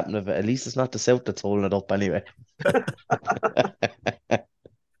does happen, at least it's not the South that's holding it up anyway.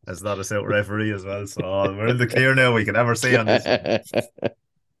 that's not a South referee as well. So we're in the clear now. We can never say on this one.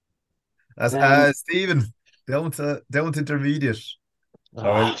 As Um, Stephen, down to intermediate. Oh,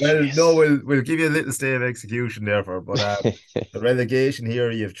 Well, no, jeez. we'll give you a little stay of execution there for, but the relegation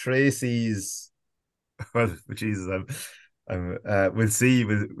here, you have Tracy's. Well, Jesus, we'll see.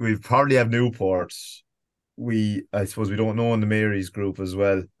 We probably have Newport. I suppose we don't know in the Mary's group as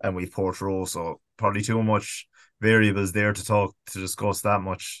well, and we've Portrush, so probably too much variables there to discuss that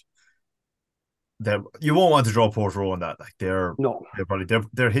much. You won't want to draw Portrush on that. Like no. they're probably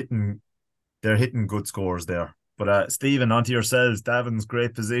they're hitting good scores there. But Stephen, onto yourselves. Davin's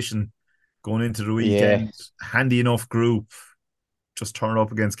great position going into the Yeah, weekend. Handy enough group. Just turn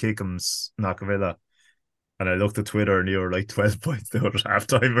up against Kickham's Knockavilla. And I looked at Twitter and you were like 12 points down at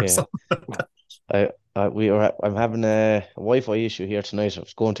halftime or yeah. something. I'm having a Wi-Fi issue here tonight. I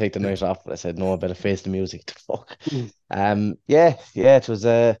was going to take the night off, but I said no, I better face the music. The fuck. Mm. Yeah. It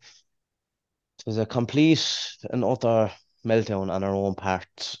was a complete and utter meltdown on our own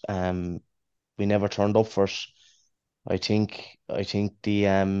part. We never turned up for it. I think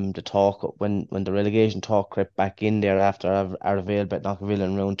the talk when the relegation talk crept back in there after Arvale bet Knockville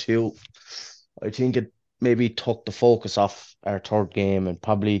in round two, I think it maybe took the focus off our third game and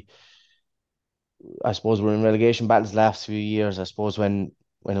probably I suppose we're in relegation battles the last few years. I suppose when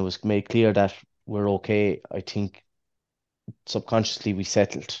it was made clear that we're okay, I think subconsciously we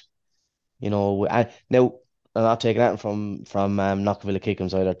settled. Now I'm not taking that from Knockville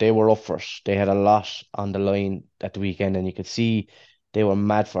Kickums either. They were up for it. They had a lot on the line at the weekend, and you could see they were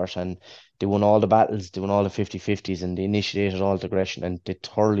mad for it. And they won all the battles, they won all the 50-50s, and they initiated all the aggression, and they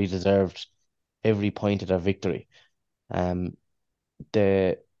thoroughly deserved every point of their victory. Um,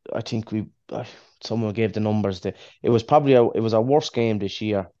 the I think someone gave the numbers. It was probably it was our worst game this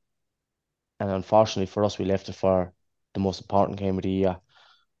year, and unfortunately for us, we left it for the most important game of the year.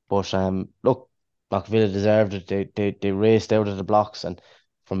 But look, Knockville deserved it. They raced out of the blocks, and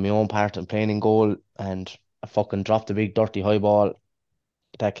from my own part, and playing in goal, and I fucking dropped a big dirty high ball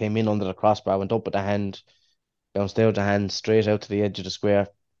that came in under the crossbar, went up with the hand, bounced out the hand, straight out to the edge of the square,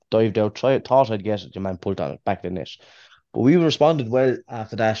 dived out, thought I'd get it, the man pulled on it, back of the net. But we responded well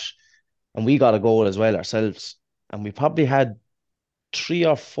after that, and we got a goal as well ourselves, and we probably had three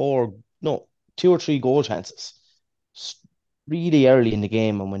or four, no, two or three goal chances really early in the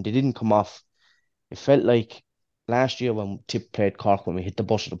game, and when they didn't come off, it felt like last year when Tip played Cork, when we hit the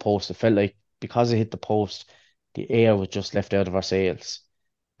butt of the post, it felt like because it hit the post, the air was just left out of our sails,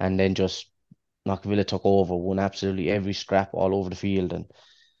 and then just Knockville took over, won absolutely every scrap all over the field, and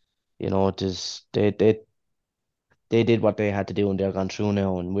it is they did what they had to do, and they're gone through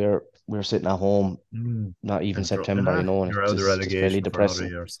now, and we're sitting at home, not even September, and You're it's out of the just fairly relegation for another depressing.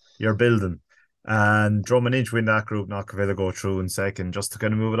 years. You're building. And Drummond Inch win that group, Knockville go through in second. Just to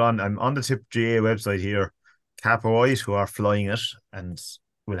kind of move it on, I'm on the Tip GA website here. Kappa White, who are flying it and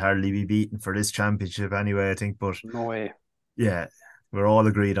will hardly be beaten for this championship anyway, I think. But No way. yeah, we're all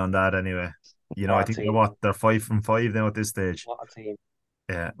agreed on that anyway. I What a think team. they're 5 from 5 now at this stage. What a team.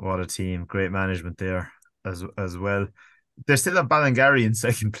 Yeah, what a team. Great management there as well. They still have Ballingarry in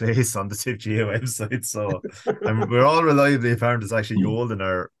second place on the Tip GA website. So we're all reliably apparent it's actually golden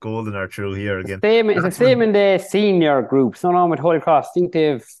our true here again. It's the same in the senior group. So on with Holy Cross, I think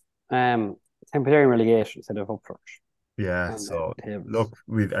they've temporary relegation instead of up first. Yeah, On so the tables. look,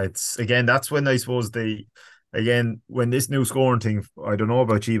 it's again that's when I suppose when this new scoring thing, I don't know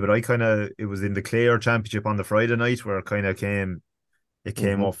about you, but it was in the Clare Championship on the Friday night where it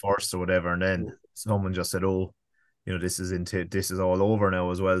came up first or whatever, and then someone just said, "Oh, this is all over now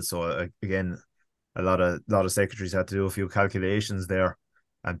as well." So again, a lot of secretaries had to do a few calculations there,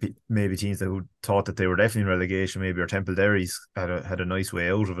 and maybe teams who thought that they were definitely in relegation, maybe or Temple Derry's had a nice way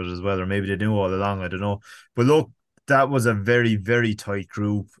out of it as well, or maybe they knew all along. I don't know, but look, that was a very very tight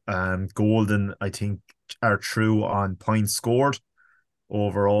group. Golden, I think, are true on points scored.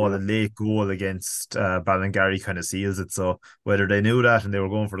 Overall, a late goal against Ballingarry kind of seals it. So whether they knew that and they were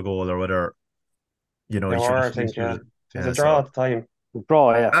going for the goal, or whether They he were, I he think, yeah. It was a yeah. draw So at the time.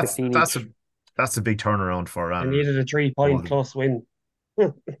 Draw, yeah, that's 15 that's each. a that's a big turnaround for They needed a 3-point Golden, plus win.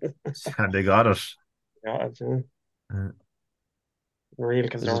 and they got it. Yeah, it's, Uh, real,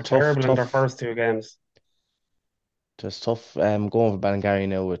 because It they was a were terrible in their tough. first two games. It's tough going for Ballingarry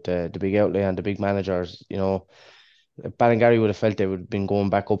now with the big outlay and the big managers. Ballingarry would have felt they would have been going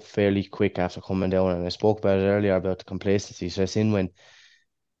back up fairly quick after coming down. And I spoke about it earlier about the complacency. So it's in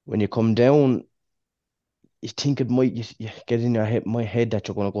when you come down, you think it might you get in my head that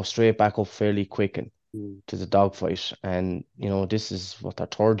you're going to go straight back up fairly quick and to the dogfight. And this is what their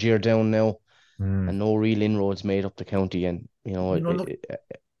third year down now, mm. and no real inroads made up the county. And Look,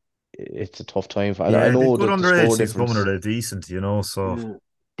 it's a tough time for. I yeah, they've know good that the underage score things coming, or difference. they're decent, So, Yeah. but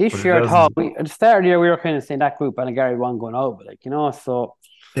This it year, I thought doesn't. at the start of the year we were kind of saying that group Ballingarry one going out, but so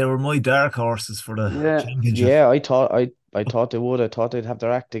They were my dark horses for the yeah. championship. Yeah, I thought they would. I thought they'd have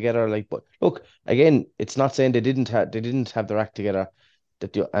their act together. But look, again, it's not saying they didn't have their act together.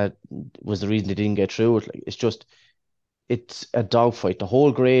 That was the reason they didn't get through it. Like, it's a dogfight. The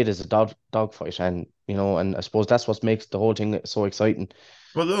whole grade is a dogfight, and I suppose that's what makes the whole thing so exciting.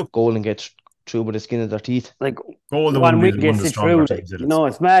 Well, look, Golden gets through with the skin of their teeth. Like Golden one would be win one of gets the it stronger through. teams in it.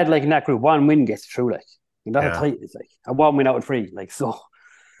 It's mad. Like in that group, one win gets it through. That's Yeah, how tight it's like. A one win out of three.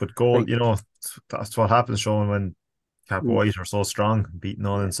 but goal, Like that's what happens, Sean, when Cap White are so strong, beating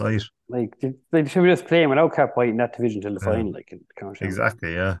all in sight. Like they should be just playing without Cap White in that division till the final, like in the county.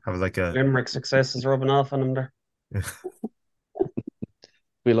 Exactly, yeah. Have like a Limerick success is rubbing off on him there.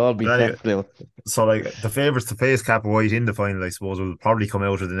 We'll all be anyway, deaf now. so like the favourites to face Cap White in the final, I suppose, will probably come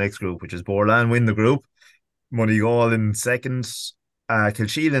out of the next group, which is Borland win the group. Moneygall in second.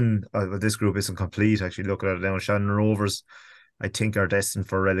 Kilsheelan, this group isn't complete. Actually, looking at it now, Shannon Rovers, I think, are destined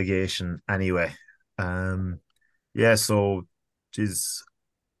for relegation anyway. Yeah, so, geez,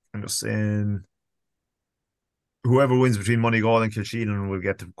 I'm just saying, whoever wins between Moneygall and Kilsheelan will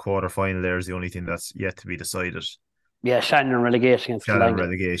get to quarter final. There is the only thing that's yet to be decided. Yeah, Shannon relegation against Shannon Killangan.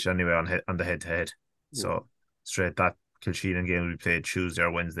 relegation anyway on the head to head. So straight that Kilsheelan game will be played Tuesday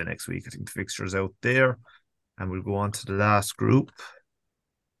or Wednesday next week. I think the fixture's out there. And we'll go on to the last group.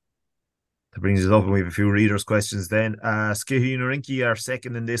 That brings us up, and we have a few readers' questions then. Skiheen Rinky are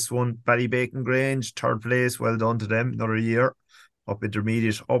second in this one. Ballybacon Grange, third place. Well done to them. Another year. Up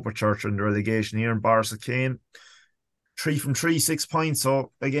intermediate, Upper Church in the relegation here. And Boris Kane, 3 from 3, 6 points.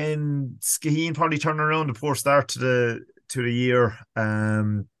 So again, Skiheen probably turning around a poor start to the year.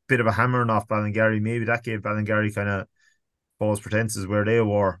 Bit of a hammering off Ballingarry. Maybe that gave Ballingarry kind of false pretenses where they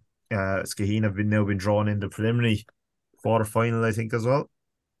were. Skiheen have now been drawn in the preliminary quarter final, I think, as well.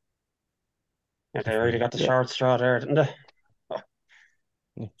 Yeah, they really got the short straw there, didn't they?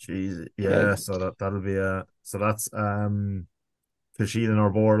 Jeez, yeah. So that'll be so that's Kilsheelan or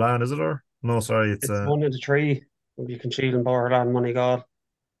Borland, is it? Or no, sorry, it's 1 of the 3. You can Kilsheelan, Borland, Moneygall.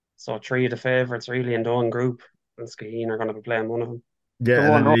 So 3 of the favourites really in the one group, and Skiheen are going to be playing one of them.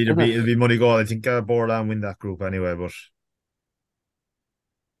 yeah, and it'll be Moneygall. I think Borland win that group anyway, but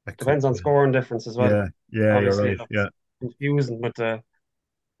Depends on scoring difference as well. Yeah, Obviously, you're right. Yeah, confusing with it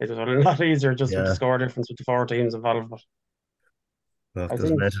was a lot easier just with the yeah. score difference with the 4 teams involved. But I There's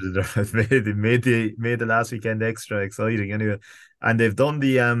think made the last weekend extra exciting anyway, and they've done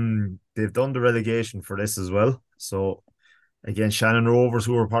the relegation for this as well. So again, Shannon Rovers,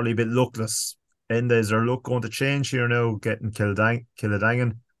 who are probably a bit luckless, and is their luck going to change here now? Getting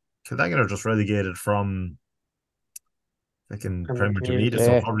Killadangan are just relegated from second Premier Premier Intermediate.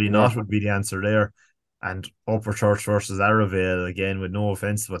 Intermediate, so probably not would be the answer there. And Upper Church versus Arravale, again, with no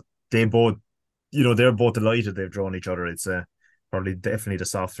offense, but they both, they're both delighted they've drawn each other. It's probably definitely the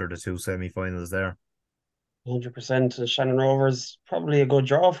softer of the two semi-finals there. 100%. And Shannon Rovers probably a good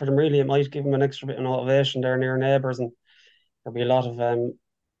draw for them. Really, it might give them an extra bit of motivation. They're near neighbours, and there'll be a lot of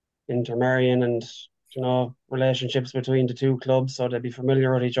intermarrying and relationships between the two clubs, so they'll be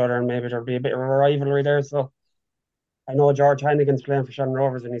familiar with each other, and maybe there'll be a bit of a rivalry there. So I know George Hannigan's playing for Shannon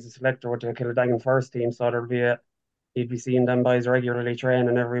Rovers, and he's a selector with the Killadangan first team, so he'd be seeing them boys regularly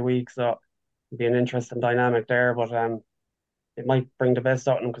training every week, so it'd be an interesting dynamic there. But it might bring the best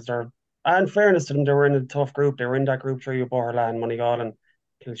out of them because in fairness to them, they were in a tough group. They were in that group 3 with Borland, Moneygall, and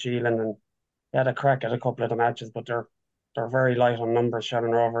Kilsheelan, and they had a crack at a couple of the matches, but they're very light on numbers.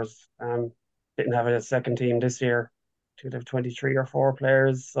 Shannon Rovers didn't have a second team this year. They have 23 or 4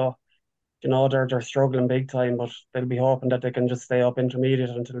 players, so they're struggling big time, but they'll be hoping that they can just stay up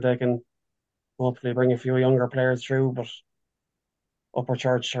intermediate until they can hopefully bring a few younger players through. But Upper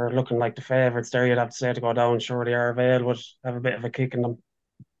Church are looking like the favourites there, you'd have to say, to go down. Surely Arravale would have a bit of a kick in them.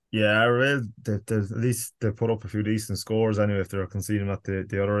 Yeah, at least they put up a few decent scores anyway if they're conceding at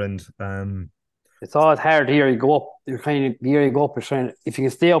the other end. It's always hard here. You go up, you're kind of the year you go up, if you can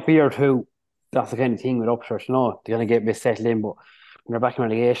stay up here too, that's the kind of thing with Upper Church. They're going to get a bit settled in, but when they're back in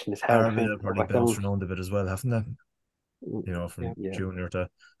relegation, it's hard. They'll probably bounce around a bit as well, haven't they? From junior to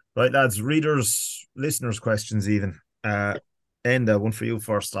right, lads. Listeners' questions even. Enda, one for you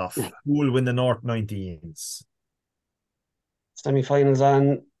first off. Who will win the North 19s? Semi-finals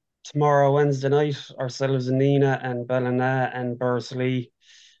on tomorrow, Wednesday night. Ourselves and Nina and Ballina and Bursley.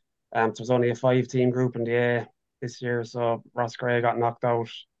 There's only a 5-team group in the A this year, so Ross Gray got knocked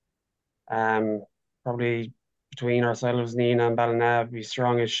out. Probably between ourselves, Nina and Ballina, be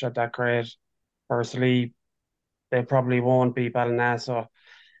strongish at that grade. Bursley, they probably won't beat Ballina, so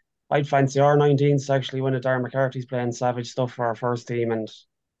I'd fancy our 19s to actually win it. Darren McCarthy's playing savage stuff for our first team, and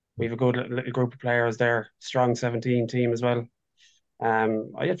we have a good little group of players there. Strong 17 team as well.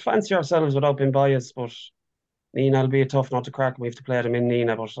 I'd fancy ourselves without being biased, but Nina will be a tough nut to crack. We have to play them in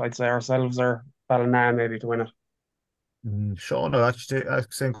Nina, but I'd say ourselves are Ballina maybe to win it. Sean, I'll actually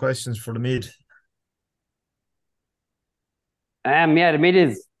ask same questions for the mid. The mid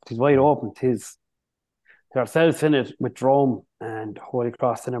is wide open. Tis ourselves in it with Rome and Holy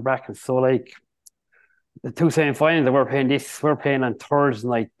Cross in our brackets. So like the two semi-finals that we're playing on Thursday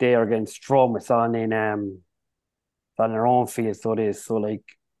night there against Rome. It's on in on our own field, so it is. So like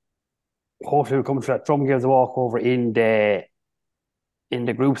hopefully we'll come to that. Drum gives a walkover in the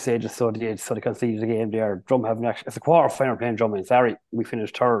group stages, so they conceded the game there. Drum haven't actually. It's a quarter final playing Drum. And sorry, we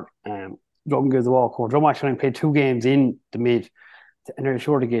finished third. Drum gives a walkover. Drum actually played 2 games in the mid, and they're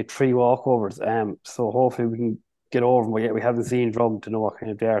sure to get 3 walkovers. So hopefully we can get over them. But yet we haven't seen Drum to know what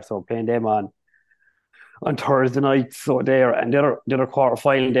kind of they are. So we're playing them on Thursday night. So there, and the other quarter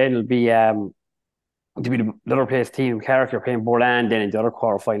final then will be to be the other place team. Carrick are playing Borland then in the other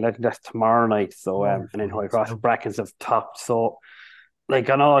quarter final. I think that's tomorrow night. So and then Holy Cross Brackens have topped. So like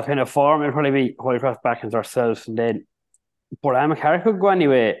on all kind of form, it'll probably be Holy Cross Brackens ourselves, and then Borland McCarrick could go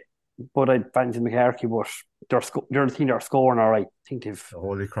anyway. But I fancy McCarrick, but they're the team that are scoring all right. I think they've The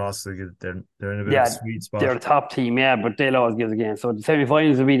Holy Cross, they're in a bit of a sweet spot. they're the top team, yeah, but they'll always give the game. So the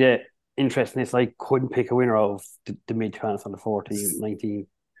semi-finals will be the interesting. It's like couldn't pick a winner of the mid-finals on the 14, 19.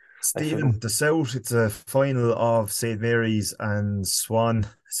 Stephen, the South, it's a final of St. Mary's and Swan.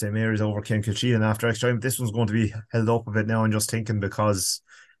 St. Mary's overcame Kilsheelan after extra time. This one's going to be held up a bit now. I'm just thinking because,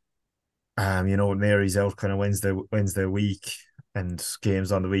 Mary's out kind of Wednesday week and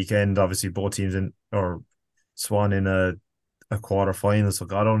games on the weekend. Obviously, both teams or Swan in a quarter final. So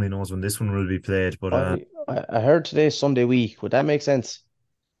God only knows when this one will be played. But I heard today Sunday week. Would that make sense?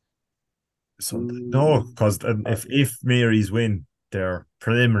 No, because if Mary's win their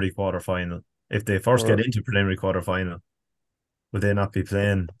preliminary quarter final, if they first get into preliminary quarter final, would they not be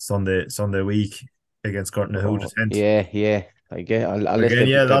playing Sunday week against Curtin Hood? Yeah. I get. Again,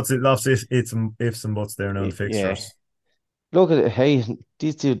 yeah, lots of it's some ifs and buts there now in the fixtures. Yeah. Look at it. Hey,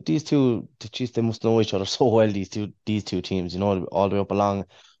 these two, geez, they must know each other so well. These two teams, all the way up along.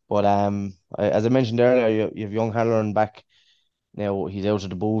 But as I mentioned earlier, you have young Halloran back now. He's out of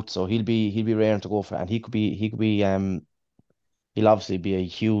the boot, so he'll be raring to go for, and he'll obviously be a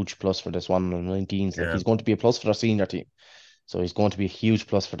huge plus for this one on the 19s. Like he's going to be a plus for their senior team, so he's going to be a huge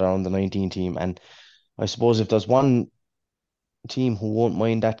plus for their under 19 team. And I suppose if there's one team who won't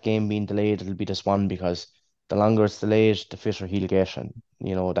mind that game being delayed, it'll be this one, because the longer it's delayed, the fitter he'll get, and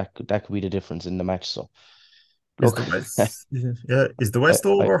that could be the difference in the match. So, look, is the West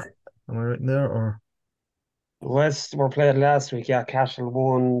over? Am I right in there or? West were played last week. Yeah, Cashel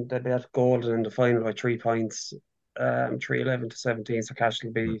won. They beat Golden in the final by 3 points, 3-11-17. So Cashel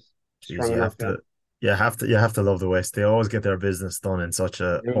will be strong enough. You have to love the West. They always get their business done in such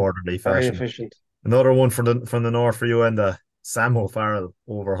a orderly fashion. Very efficient. Another one from the north for you, and Sam O'Farrell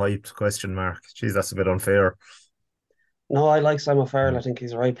overhyped ? Jeez, that's a bit unfair. No, I like Sam O'Farrell. I think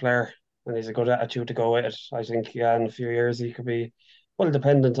he's a right player and he's a good attitude to go with it. I think in a few years he could be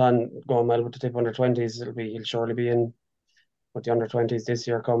dependent on going well with the tip under 20s. He'll surely be in with the under 20s this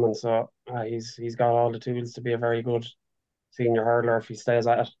year coming. So he's got all the tools to be a very good senior hurler if he stays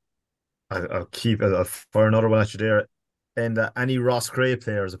at it. I'll keep it for another one at you there. And any Ross Gray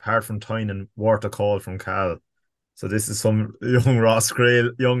players apart from Tynan worth a call from Cal. So this is some young Ross Gray,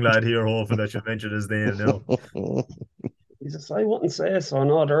 young lad here, hoping that you mention his name now. I wouldn't say so.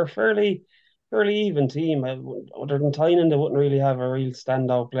 No, they're a fairly even team. Other than Tynan, they wouldn't really have a real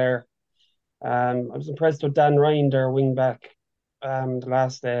standout player. I was impressed with Dan Ryan, their wing back. The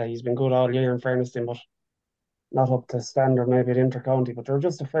last day, he's been good all year, in fairness to him, but not up to standard maybe at inter-county. But they're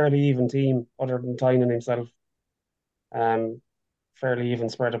just a fairly even team, other than Tynan himself. Fairly even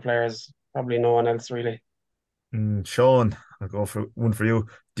spread of players. Probably no one else really. Sean, I'll go for one for you.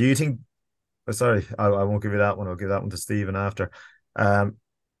 Do you think? Sorry, I won't give you that one. I'll give that one to Stephen after.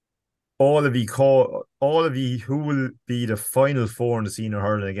 All of you, who will be the final four in the senior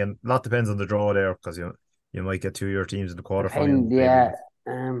hurling again? A lot depends on the draw there, because you might get two of your teams in the quarterfinal. Yeah,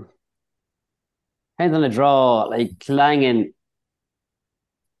 depends on the draw. Like Clangan,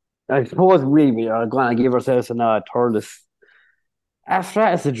 I suppose we are going to give ourselves a nod. Thurles. After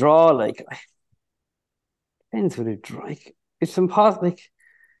that, it's a draw. Like depends who they draw. Like, it's impossible. Like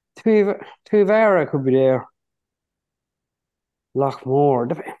Tuivera could be there.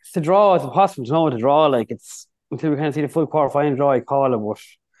 Lockmore. It's the draw. It's impossible to know what to draw. Like it's until we kind of see the full quarterfinal draw. I call it, but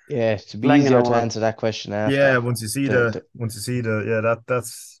yeah, to be easier to answer that question after. Yeah, once you see that's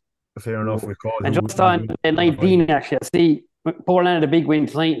fair enough. We call and just on the 19 actually. I see Portland had a big win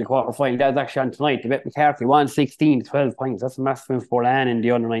tonight in the quarterfinal. That was actually on tonight. They bet McCarthy 116 12 points. That's a massive win for Portland in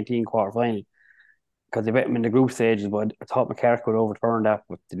the under 19 quarterfinal, because they bet them in the group stages. But I thought McCarthy would overturn that,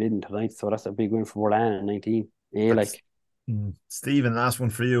 but they didn't tonight. So that's a big win for Portland in 19. Yeah, like. Stephen, last one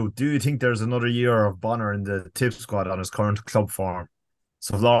for you. Do you think there's another year of Bonner in the tip squad on his current club form?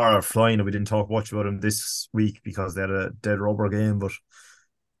 So Laura are flying, we didn't talk much about him this week because they had a dead rubber game, but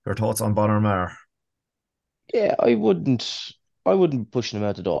your thoughts on Bonner Mar? Yeah, I wouldn't be pushing him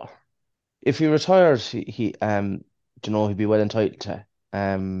out the door. If he retires, he'd be well entitled to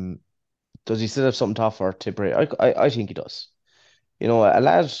does he still have something to offer Tipperary? I think he does. You know, a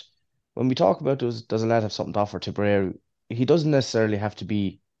lad, when we talk about does a lad have something to offer Tipperary, he doesn't necessarily have to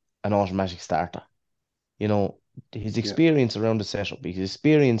be an automatic starter. You know, his experience around the setup, his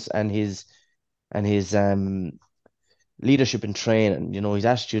experience and his leadership in training, you know, his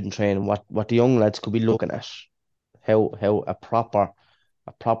attitude in training, what the young lads could be looking at, how a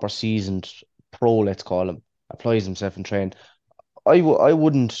proper seasoned pro, let's call him, applies himself in training. I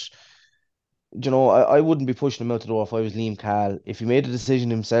wouldn't, you know, I wouldn't be pushing him out the door if I was Liam Cahill. If he made a decision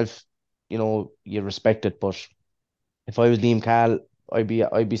himself, you know, you respect it. But if I was Liam Cahill, I'd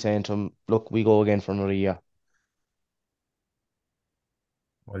be saying to him, look, we go again for another year.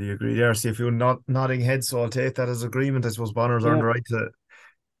 Well, you agree there. See, if you're not nodding heads, so I'll take that as agreement. I suppose Bonner's earned the right to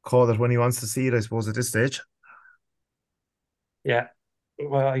call it when he wants to see it, I suppose, at this stage. Yeah.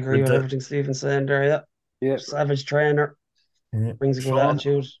 Well, I agree with everything Stephen's saying there, Yeah. Savage trainer. Yeah. Brings a good Sean?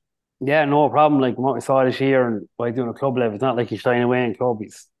 attitude. Yeah, no problem. Like what we saw this year and by doing a club level, it's not like he's shying away in club.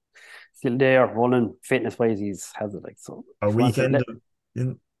 He's still there, running fitness wise. He's has it like so. A weekend of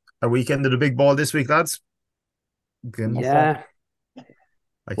the big ball this week, lads. Yeah.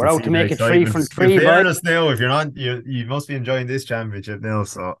 We're out to make it 3 from 3. In fairness, now, if you're not, you must be enjoying this championship now.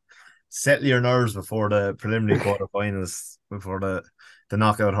 So settle your nerves before the preliminary quarterfinals, before the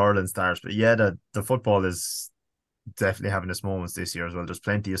knockout hurling starts. But yeah, the football is definitely having its moments this year as well. There's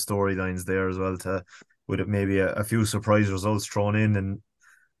plenty of storylines there as well, with maybe a few surprise results thrown in, and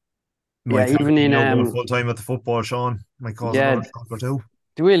even in full time at the football, Sean, might cause another shock or two.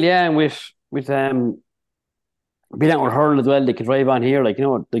 They will, yeah, and with being out with hurling as well, they could drive on here. Like, you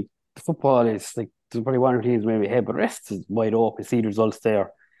know, the football is like there's probably one or two teams maybe ahead, but the rest is wide open. See the results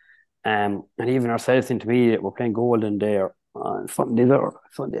there. And even ourselves intermediate, we're playing Golden there on Sunday I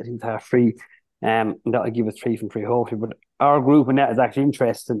think it's 3:30. And that'll give us 3 from 3 hopefully. But our group in that is actually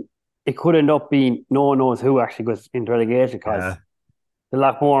interesting. It could end up being no one knows who actually goes into relegation because the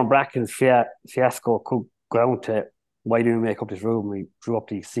Lockmore and Bracken's fiasco could go down to why do we make up this room? We drew up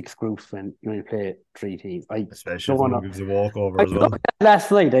these 6 groups when you only play 3 teams. Especially if one gives a walkover as well.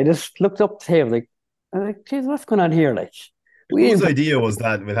 Last night, I just looked up the table. I was like, geez, what's going on here? Like, whose idea was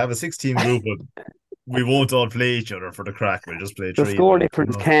that? We'll have a 6-team group, but we won't all play each other for the crack. We'll just play 3. The score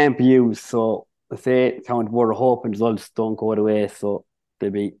difference can't be used. So, I say, count word of hope and results don't go the way. So, they'll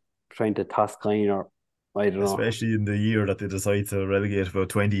be trying to toss kind or I don't know. Especially in the year that they decide to relegate about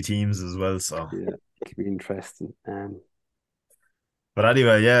 20 teams as well. So, yeah. Could be interesting. But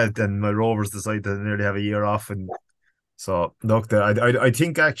anyway, then my Rovers decide to nearly have a year off, and so look, I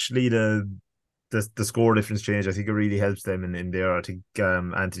think actually the score difference change, I think it really helps them in there. I think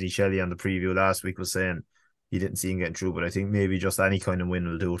Anthony Shelley on the preview last week was saying he didn't see him getting through, but I think maybe just any kind of win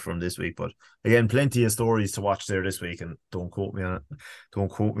will do it from this week. But again, plenty of stories to watch there this week, and don't quote me on it. Don't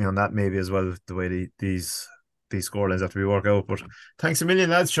quote me on that maybe as well, the way these scorelines have to be worked out. But thanks a million,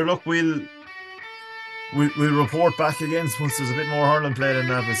 lads. Sure, look, we'll report back again once there's a bit more hurling played in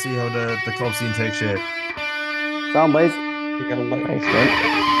that. We'll see how the club scene takes shape. Sound, boys. Thanks,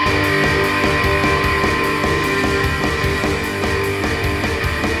 man.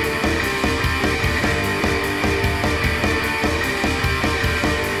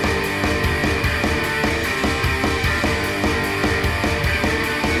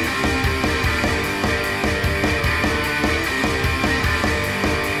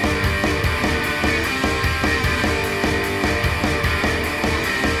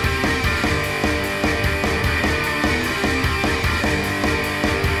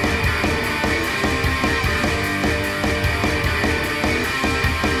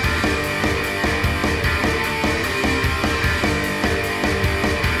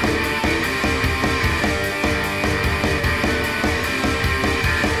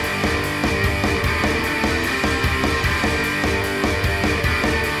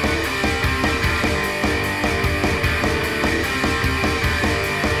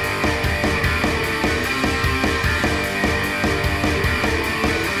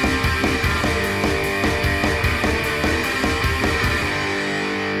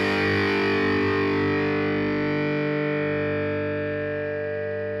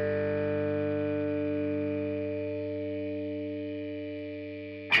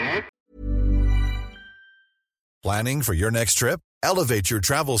 Planning for your next trip? Elevate your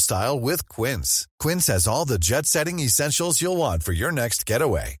travel style with Quince. Quince has all the jet-setting essentials you'll want for your next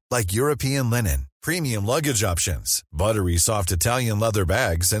getaway, like European linen, premium luggage options, buttery soft Italian leather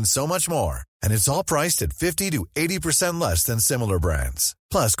bags, and so much more. And it's all priced at 50 to 80% less than similar brands.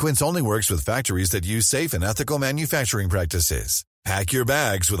 Plus, Quince only works with factories that use safe and ethical manufacturing practices. Pack your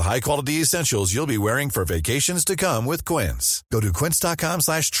bags with high-quality essentials you'll be wearing for vacations to come with Quince. Go to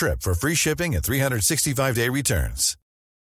quince.com/trip for free shipping and 365-day returns.